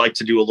forward, we'd like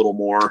to do a little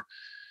more.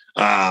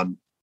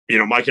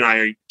 Mike and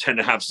I tend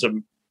to have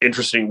some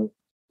interesting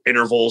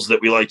intervals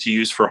that we like to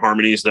use for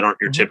harmonies that aren't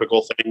your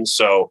typical things.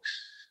 So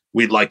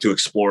we'd like to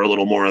explore a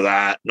little more of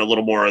that and a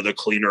little more of the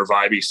cleaner,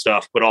 vibey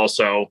stuff. But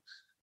also,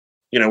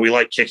 we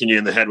like kicking you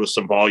in the head with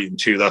some volume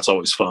too. That's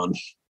always fun.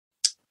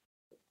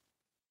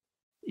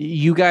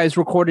 You guys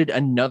recorded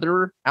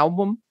another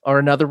album or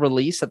another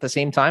release at the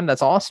same time?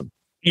 That's awesome.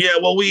 Yeah,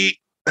 well, we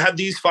had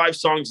these 5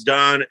 songs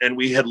done, and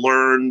we had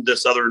learned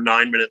this other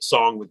 9-minute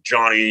song with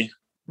Johnny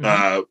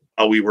while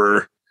we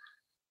were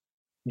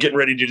getting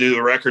ready to do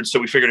the record. So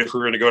we figured if we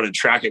were going to go ahead and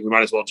track it, we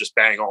might as well just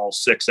bang all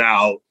 6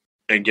 out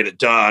and get it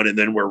done. And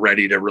then we're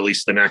ready to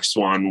release the next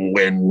one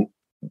when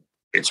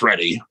it's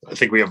ready. I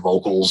think we have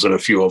vocals and a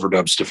few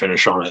overdubs to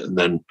finish on it, and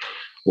then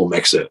we'll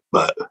mix it.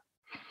 But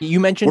you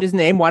mentioned his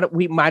name. Why don't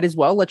we might as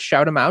well let's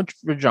shout him out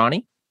for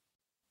Johnny.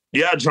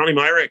 Yeah, Johnny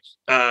Myrick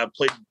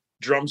played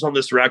drums on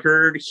this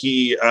record.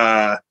 He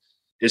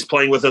is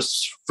playing with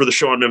us for the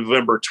show on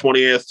November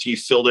 20th. He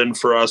filled in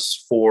for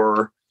us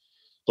for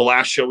the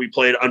last show we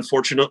played.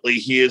 Unfortunately,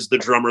 he is the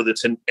drummer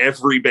that's in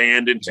every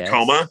band in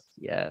Tacoma.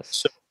 Yes.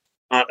 So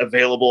not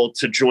available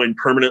to join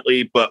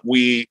permanently, but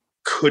we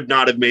could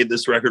not have made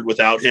this record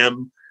without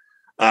him.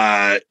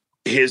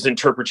 His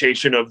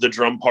interpretation of the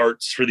drum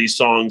parts for these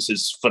songs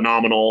is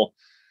phenomenal.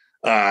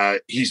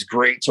 He's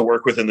great to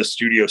work with in the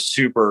studio,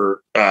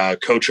 super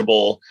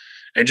coachable,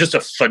 and just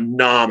a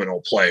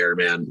phenomenal player,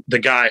 man. The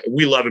guy,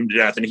 we love him to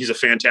death, and he's a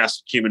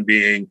fantastic human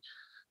being.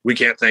 We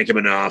can't thank him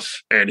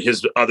enough. And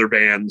his other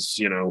bands,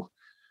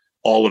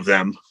 all of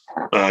them,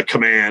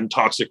 Command,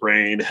 Toxic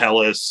Rain,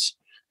 Hellas,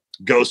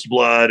 Ghost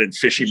Blood, and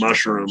Fishy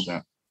Mushroom.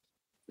 Yeah.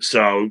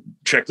 So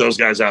check those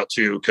guys out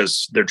too,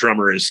 because their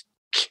drummer is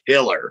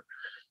killer.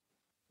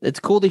 It's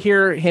cool to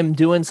hear him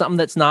doing something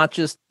that's not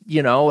just,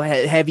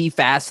 heavy,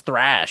 fast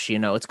thrash.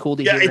 It's cool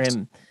to hear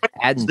him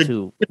adding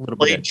to a little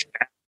bit.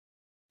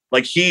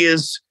 Like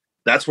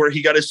that's where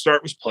he got his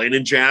start, was playing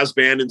in jazz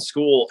band in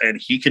school, and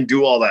he can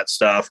do all that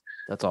stuff.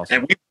 That's awesome.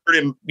 And we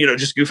heard him,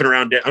 just goofing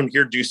around down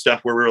here, do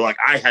stuff where we were like,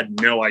 I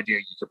had no idea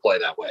you could play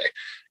that way.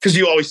 Because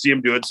you always see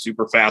him doing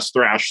super fast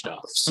thrash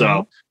stuff.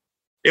 So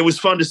it was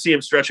fun to see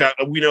him stretch out.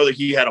 We know that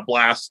he had a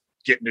blast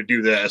getting to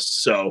do this.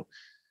 So,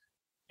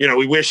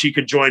 we wish he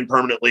could join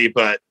permanently,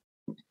 but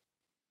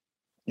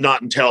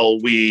not until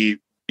we,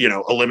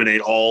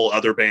 eliminate all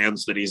other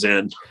bands that he's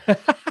in.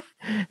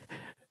 And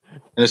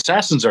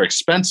Assassins are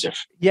expensive.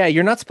 Yeah,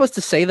 you're not supposed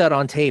to say that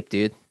on tape,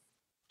 dude.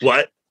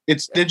 What?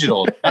 It's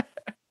digital. I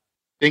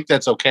think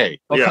that's okay.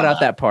 I'll cut out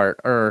that part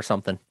or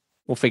something.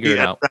 We'll figure it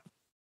out.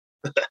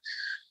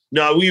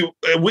 No,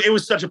 it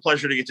was such a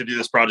pleasure to get to do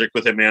this project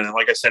with him, man. And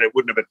like I said, it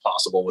wouldn't have been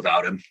possible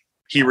without him.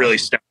 He really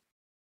stepped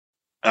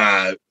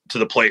to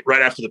the plate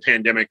right after the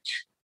pandemic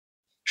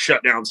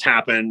shutdowns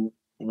happened.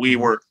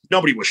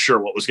 Nobody was sure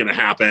what was going to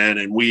happen.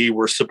 And we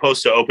were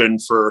supposed to open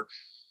for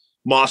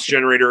Moss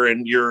Generator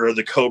and Year of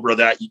the Cobra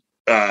that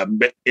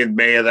in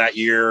May of that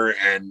year.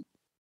 And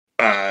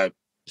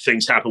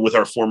things happened with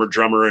our former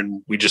drummer,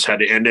 and we just had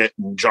to end it.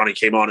 And Johnny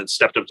came on and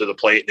stepped up to the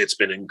plate, and it's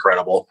been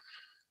incredible.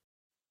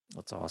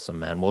 That's awesome,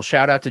 man. Well,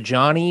 shout out to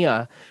Johnny.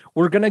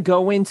 We're going to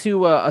go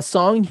into a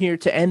song here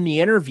to end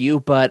the interview.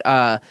 But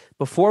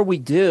before we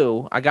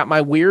do, I got my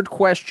weird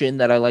question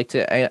that I like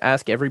to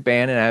ask every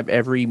band and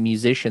every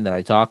musician that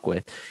I talk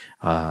with.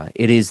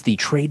 It is the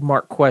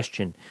trademark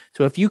question.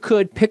 So if you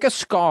could pick a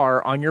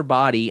scar on your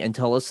body and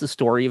tell us the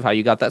story of how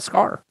you got that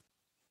scar.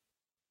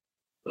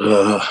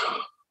 I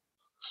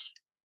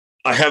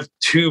have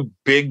 2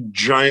 big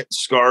giant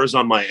scars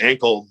on my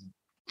ankle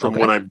from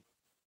when I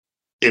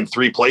in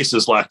 3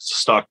 places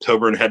last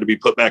October and had to be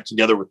put back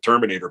together with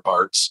Terminator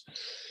parts.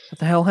 What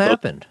the hell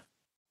happened?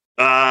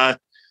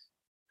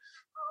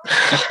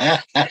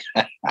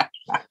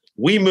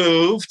 We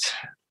moved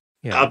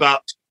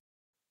about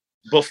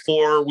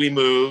before we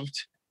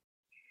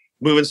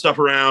moving stuff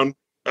around,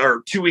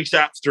 or 2 weeks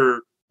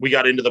after we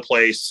got into the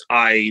place,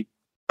 I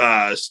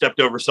stepped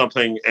over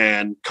something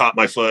and caught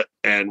my foot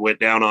and went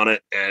down on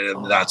it.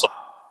 And that's all.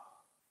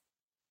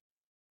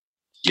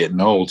 Getting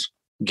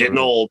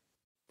old.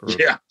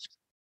 Yeah.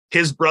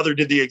 His brother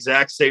did the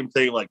exact same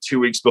thing like 2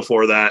 weeks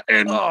before that.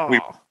 And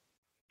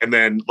and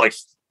then like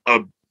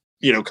a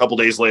couple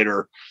days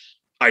later,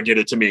 I did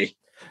it to me.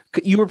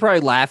 You were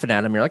probably laughing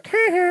at him. You're like,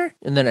 hey.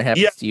 And then it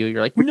happens to you.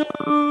 You're like,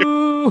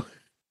 no.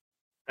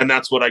 And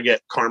that's what I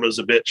get. Karma's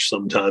a bitch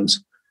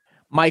sometimes.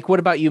 Mike,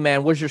 what about you,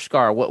 man? What's your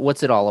scar?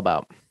 What's it all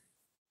about?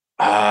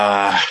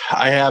 I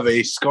have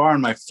a scar on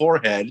my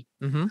forehead.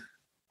 Mm-hmm.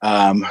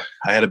 I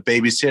had a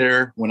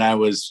babysitter when I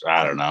was,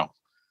 I don't know.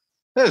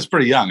 I was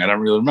pretty young. I don't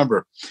really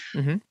remember.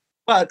 Mm-hmm.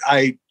 But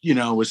I,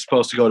 was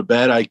supposed to go to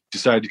bed. I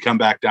decided to come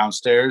back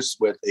downstairs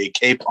with a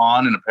cape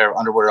on and a pair of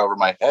underwear over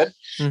my head,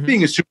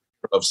 being a superhero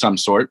of some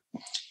sort.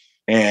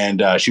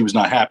 And she was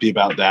not happy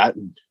about that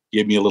and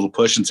gave me a little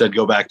push and said,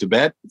 go back to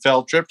bed.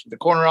 Tripped the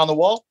corner on the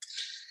wall,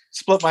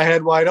 split my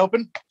head wide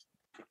open.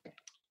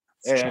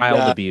 And,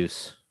 child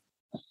abuse.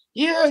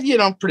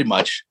 Yeah, pretty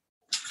much.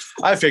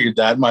 I figured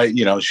that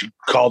she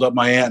called up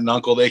my aunt and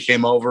uncle. They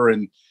came over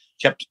and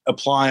kept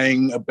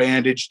applying a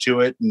bandage to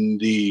it and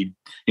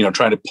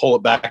trying to pull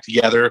it back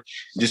together,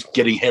 just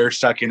getting hair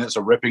stuck in it.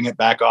 So ripping it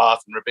back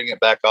off.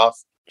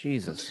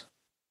 Jesus.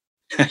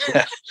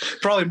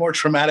 Probably more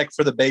traumatic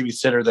for the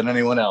babysitter than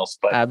anyone else,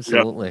 but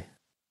absolutely. Yep.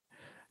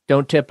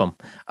 Don't tip them.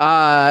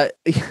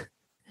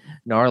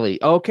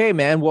 Gnarly. Okay,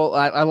 man. Well,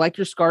 I like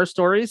your Scar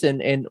stories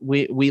and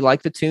we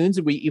like the tunes.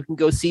 You can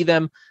go see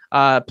them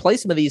play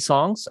some of these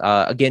songs.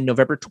 Again,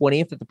 November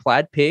 20th at the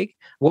Plaid Pig.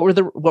 What were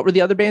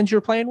the other bands you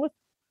were playing with?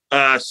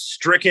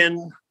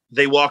 Stricken,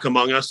 They Walk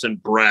Among Us,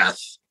 and Breath.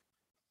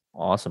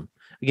 Awesome.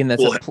 Again,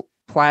 that's a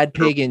Plaid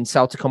Pig in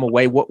South Tacoma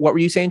Way. What were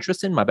you saying,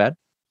 Tristan? My bad.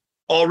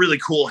 All really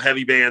cool,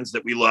 heavy bands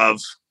that we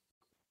love.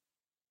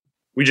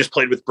 We just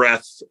played with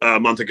Breath a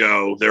month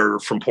ago. They're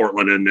from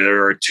Portland, and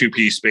they're a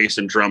 2-piece bass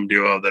and drum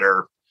duo that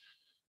are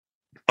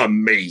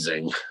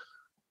amazing.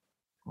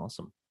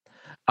 Awesome.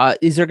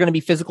 Is there going to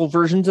be physical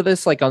versions of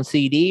this, like on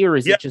CD, or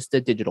is it just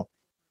a digital?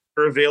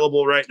 They're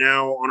available right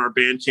now on our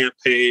Bandcamp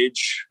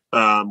page.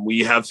 We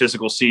have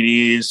physical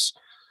CDs.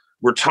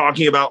 We're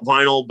talking about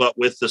vinyl, but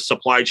with the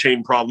supply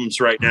chain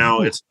problems right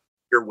now, it's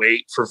your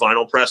wait for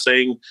vinyl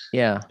pressing.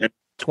 Yeah. And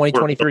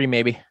 2023,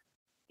 maybe.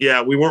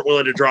 Yeah. We weren't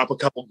willing to drop a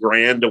couple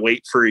grand to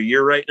wait for a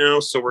year right now.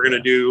 So we're going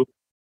to do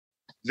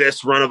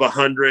this run of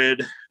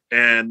 100.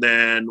 And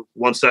then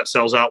once that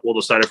sells out, we'll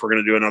decide if we're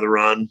going to do another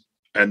run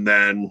and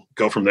then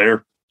go from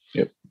there.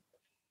 Yep.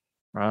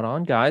 Right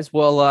on, guys.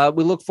 Well,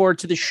 we look forward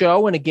to the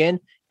show. And again,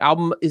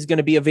 album is going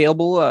to be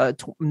available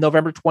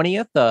November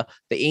 20th. The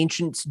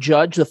Ancients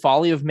Judge, The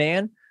Folly of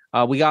Man.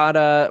 We're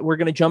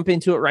going to jump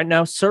into it right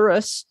now.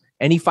 Surus,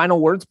 any final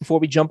words before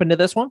we jump into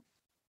this one?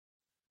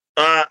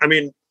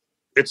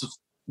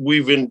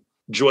 We've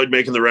enjoyed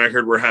making the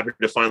record. We're happy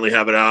to finally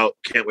have it out.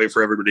 Can't wait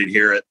for everybody to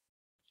hear it.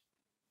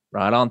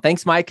 Right on.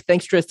 Thanks, Mike.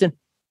 Thanks, Tristan.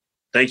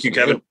 Thank you,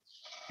 Kevin.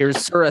 Here's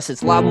Surus.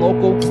 It's Loud and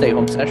Local. Stay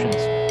Home Sessions.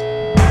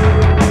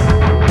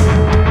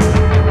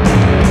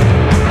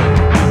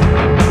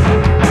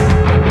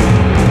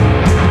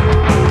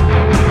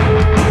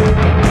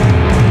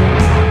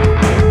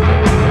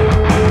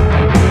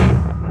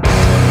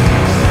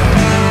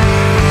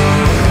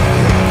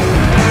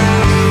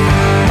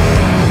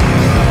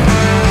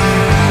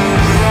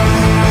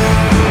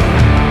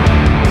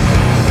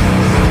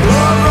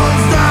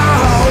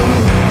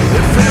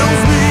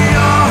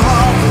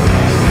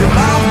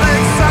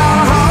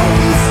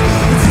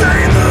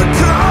 Stay in the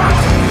car.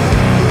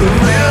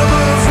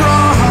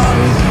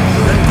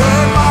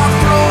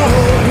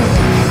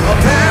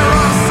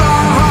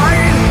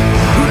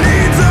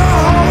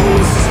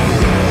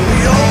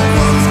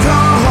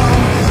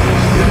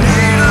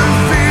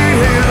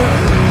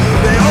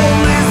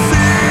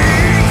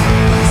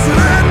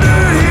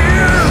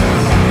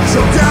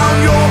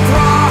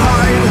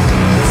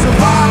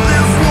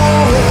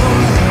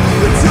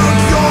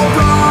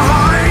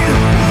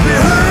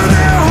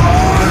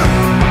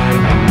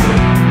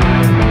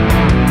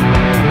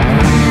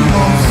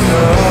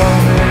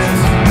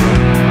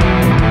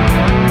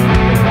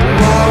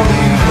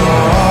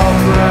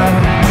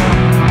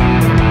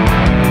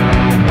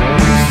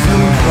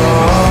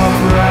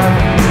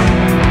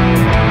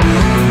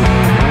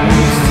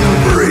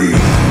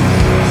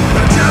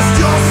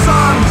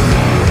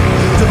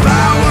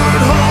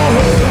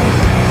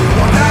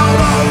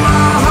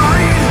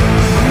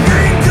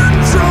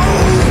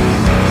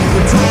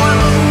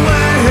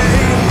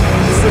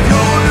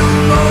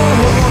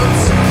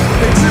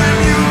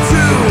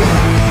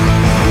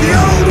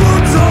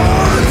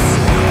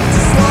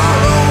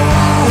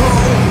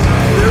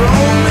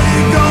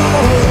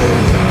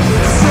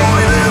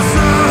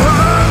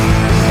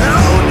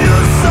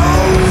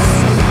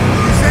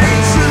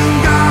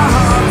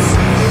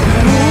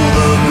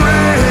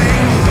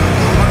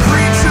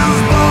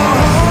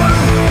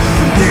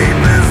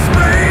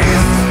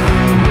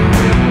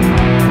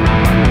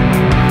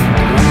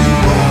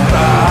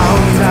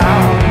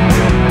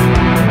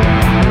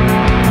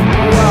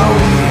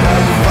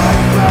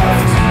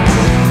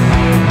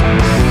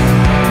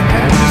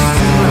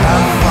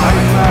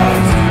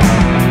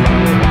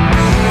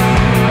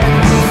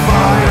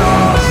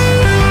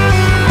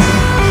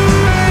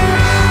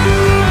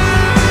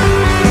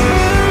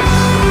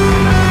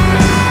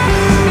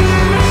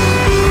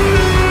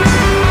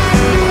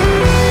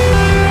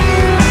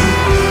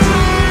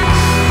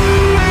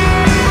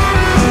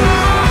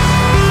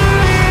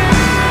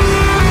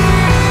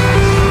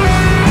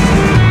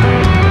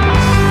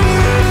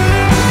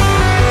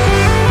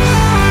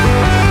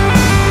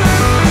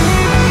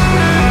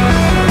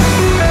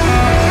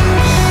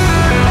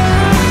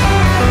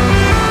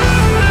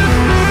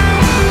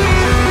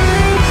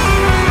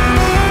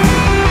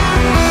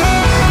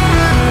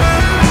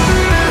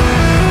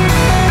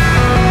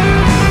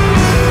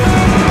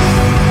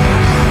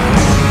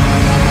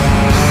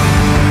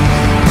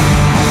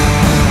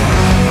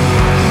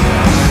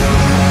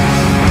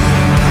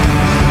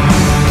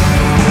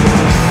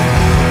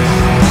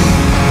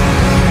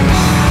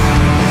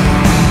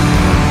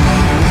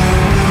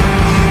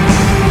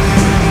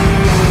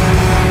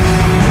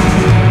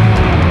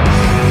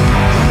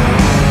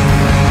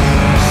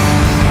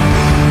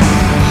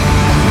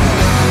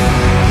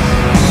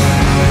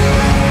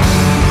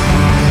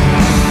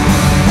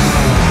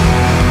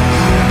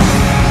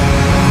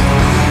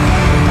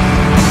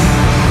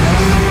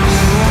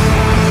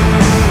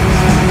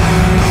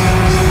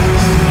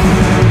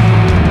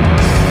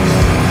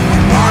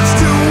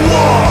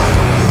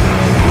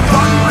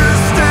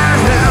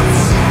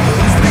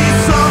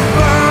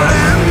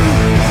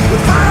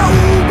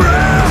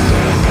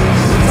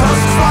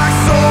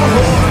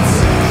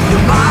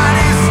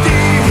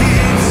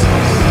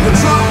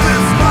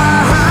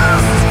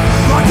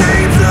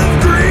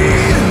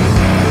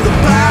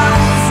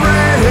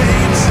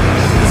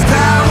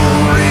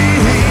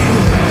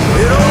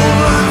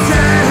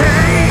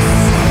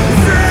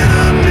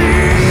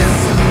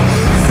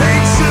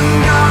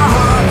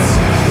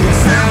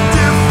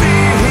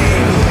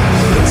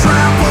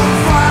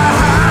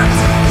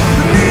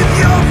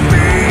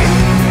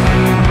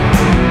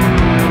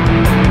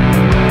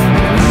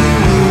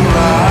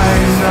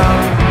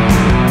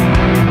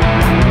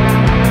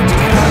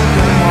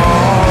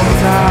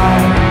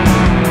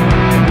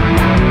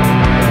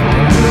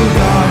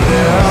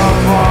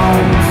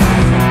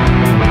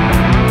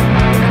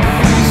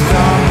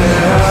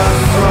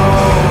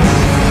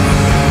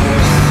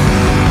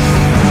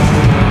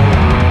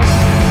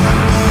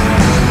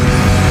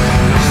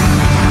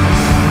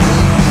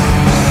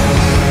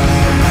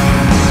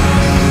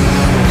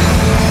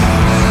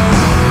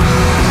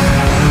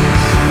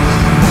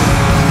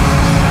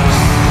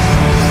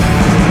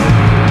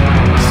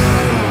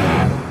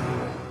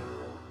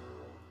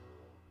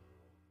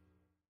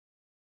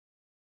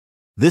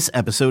 This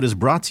episode is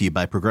brought to you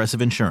by Progressive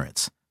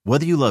Insurance.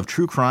 Whether you love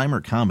true crime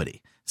or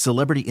comedy,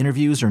 celebrity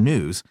interviews or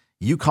news,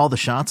 you call the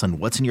shots on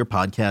what's in your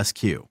podcast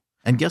queue.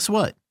 And guess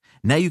what?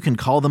 Now you can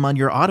call them on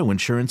your auto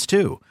insurance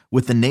too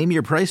with the Name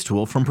Your Price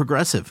tool from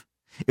Progressive.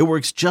 It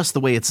works just the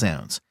way it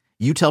sounds.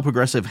 You tell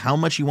Progressive how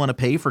much you want to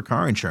pay for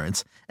car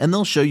insurance, and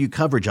they'll show you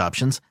coverage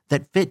options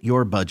that fit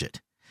your budget.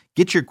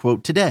 Get your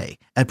quote today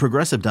at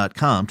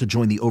Progressive.com to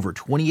join the over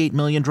 28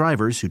 million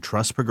drivers who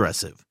trust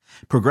Progressive.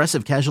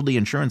 Progressive Casualty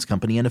Insurance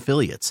Company and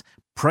Affiliates.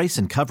 Price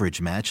and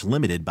coverage match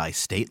limited by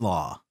state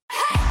law.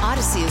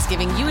 Odyssey is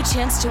giving you a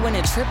chance to win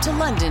a trip to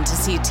London to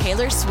see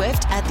Taylor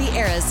Swift at the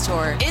Eras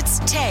Tour. It's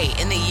Tay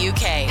in the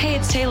UK. Hey,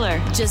 it's Taylor.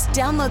 Just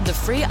download the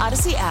free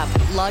Odyssey app,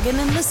 log in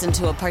and listen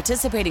to a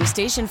participating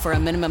station for a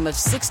minimum of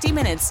 60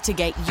 minutes to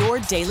get your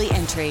daily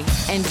entry.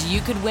 And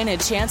you could win a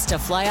chance to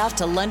fly off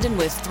to London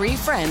with 3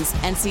 friends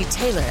and see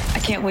Taylor. I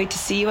can't wait to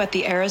see you at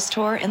the Eras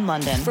Tour in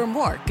London. For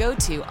more, go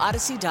to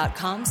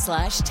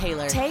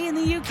odyssey.com/Taylor. Tay in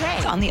the UK.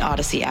 It's on the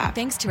Odyssey app.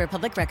 Thanks to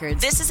Republic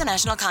Records. This is a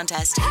national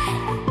contest.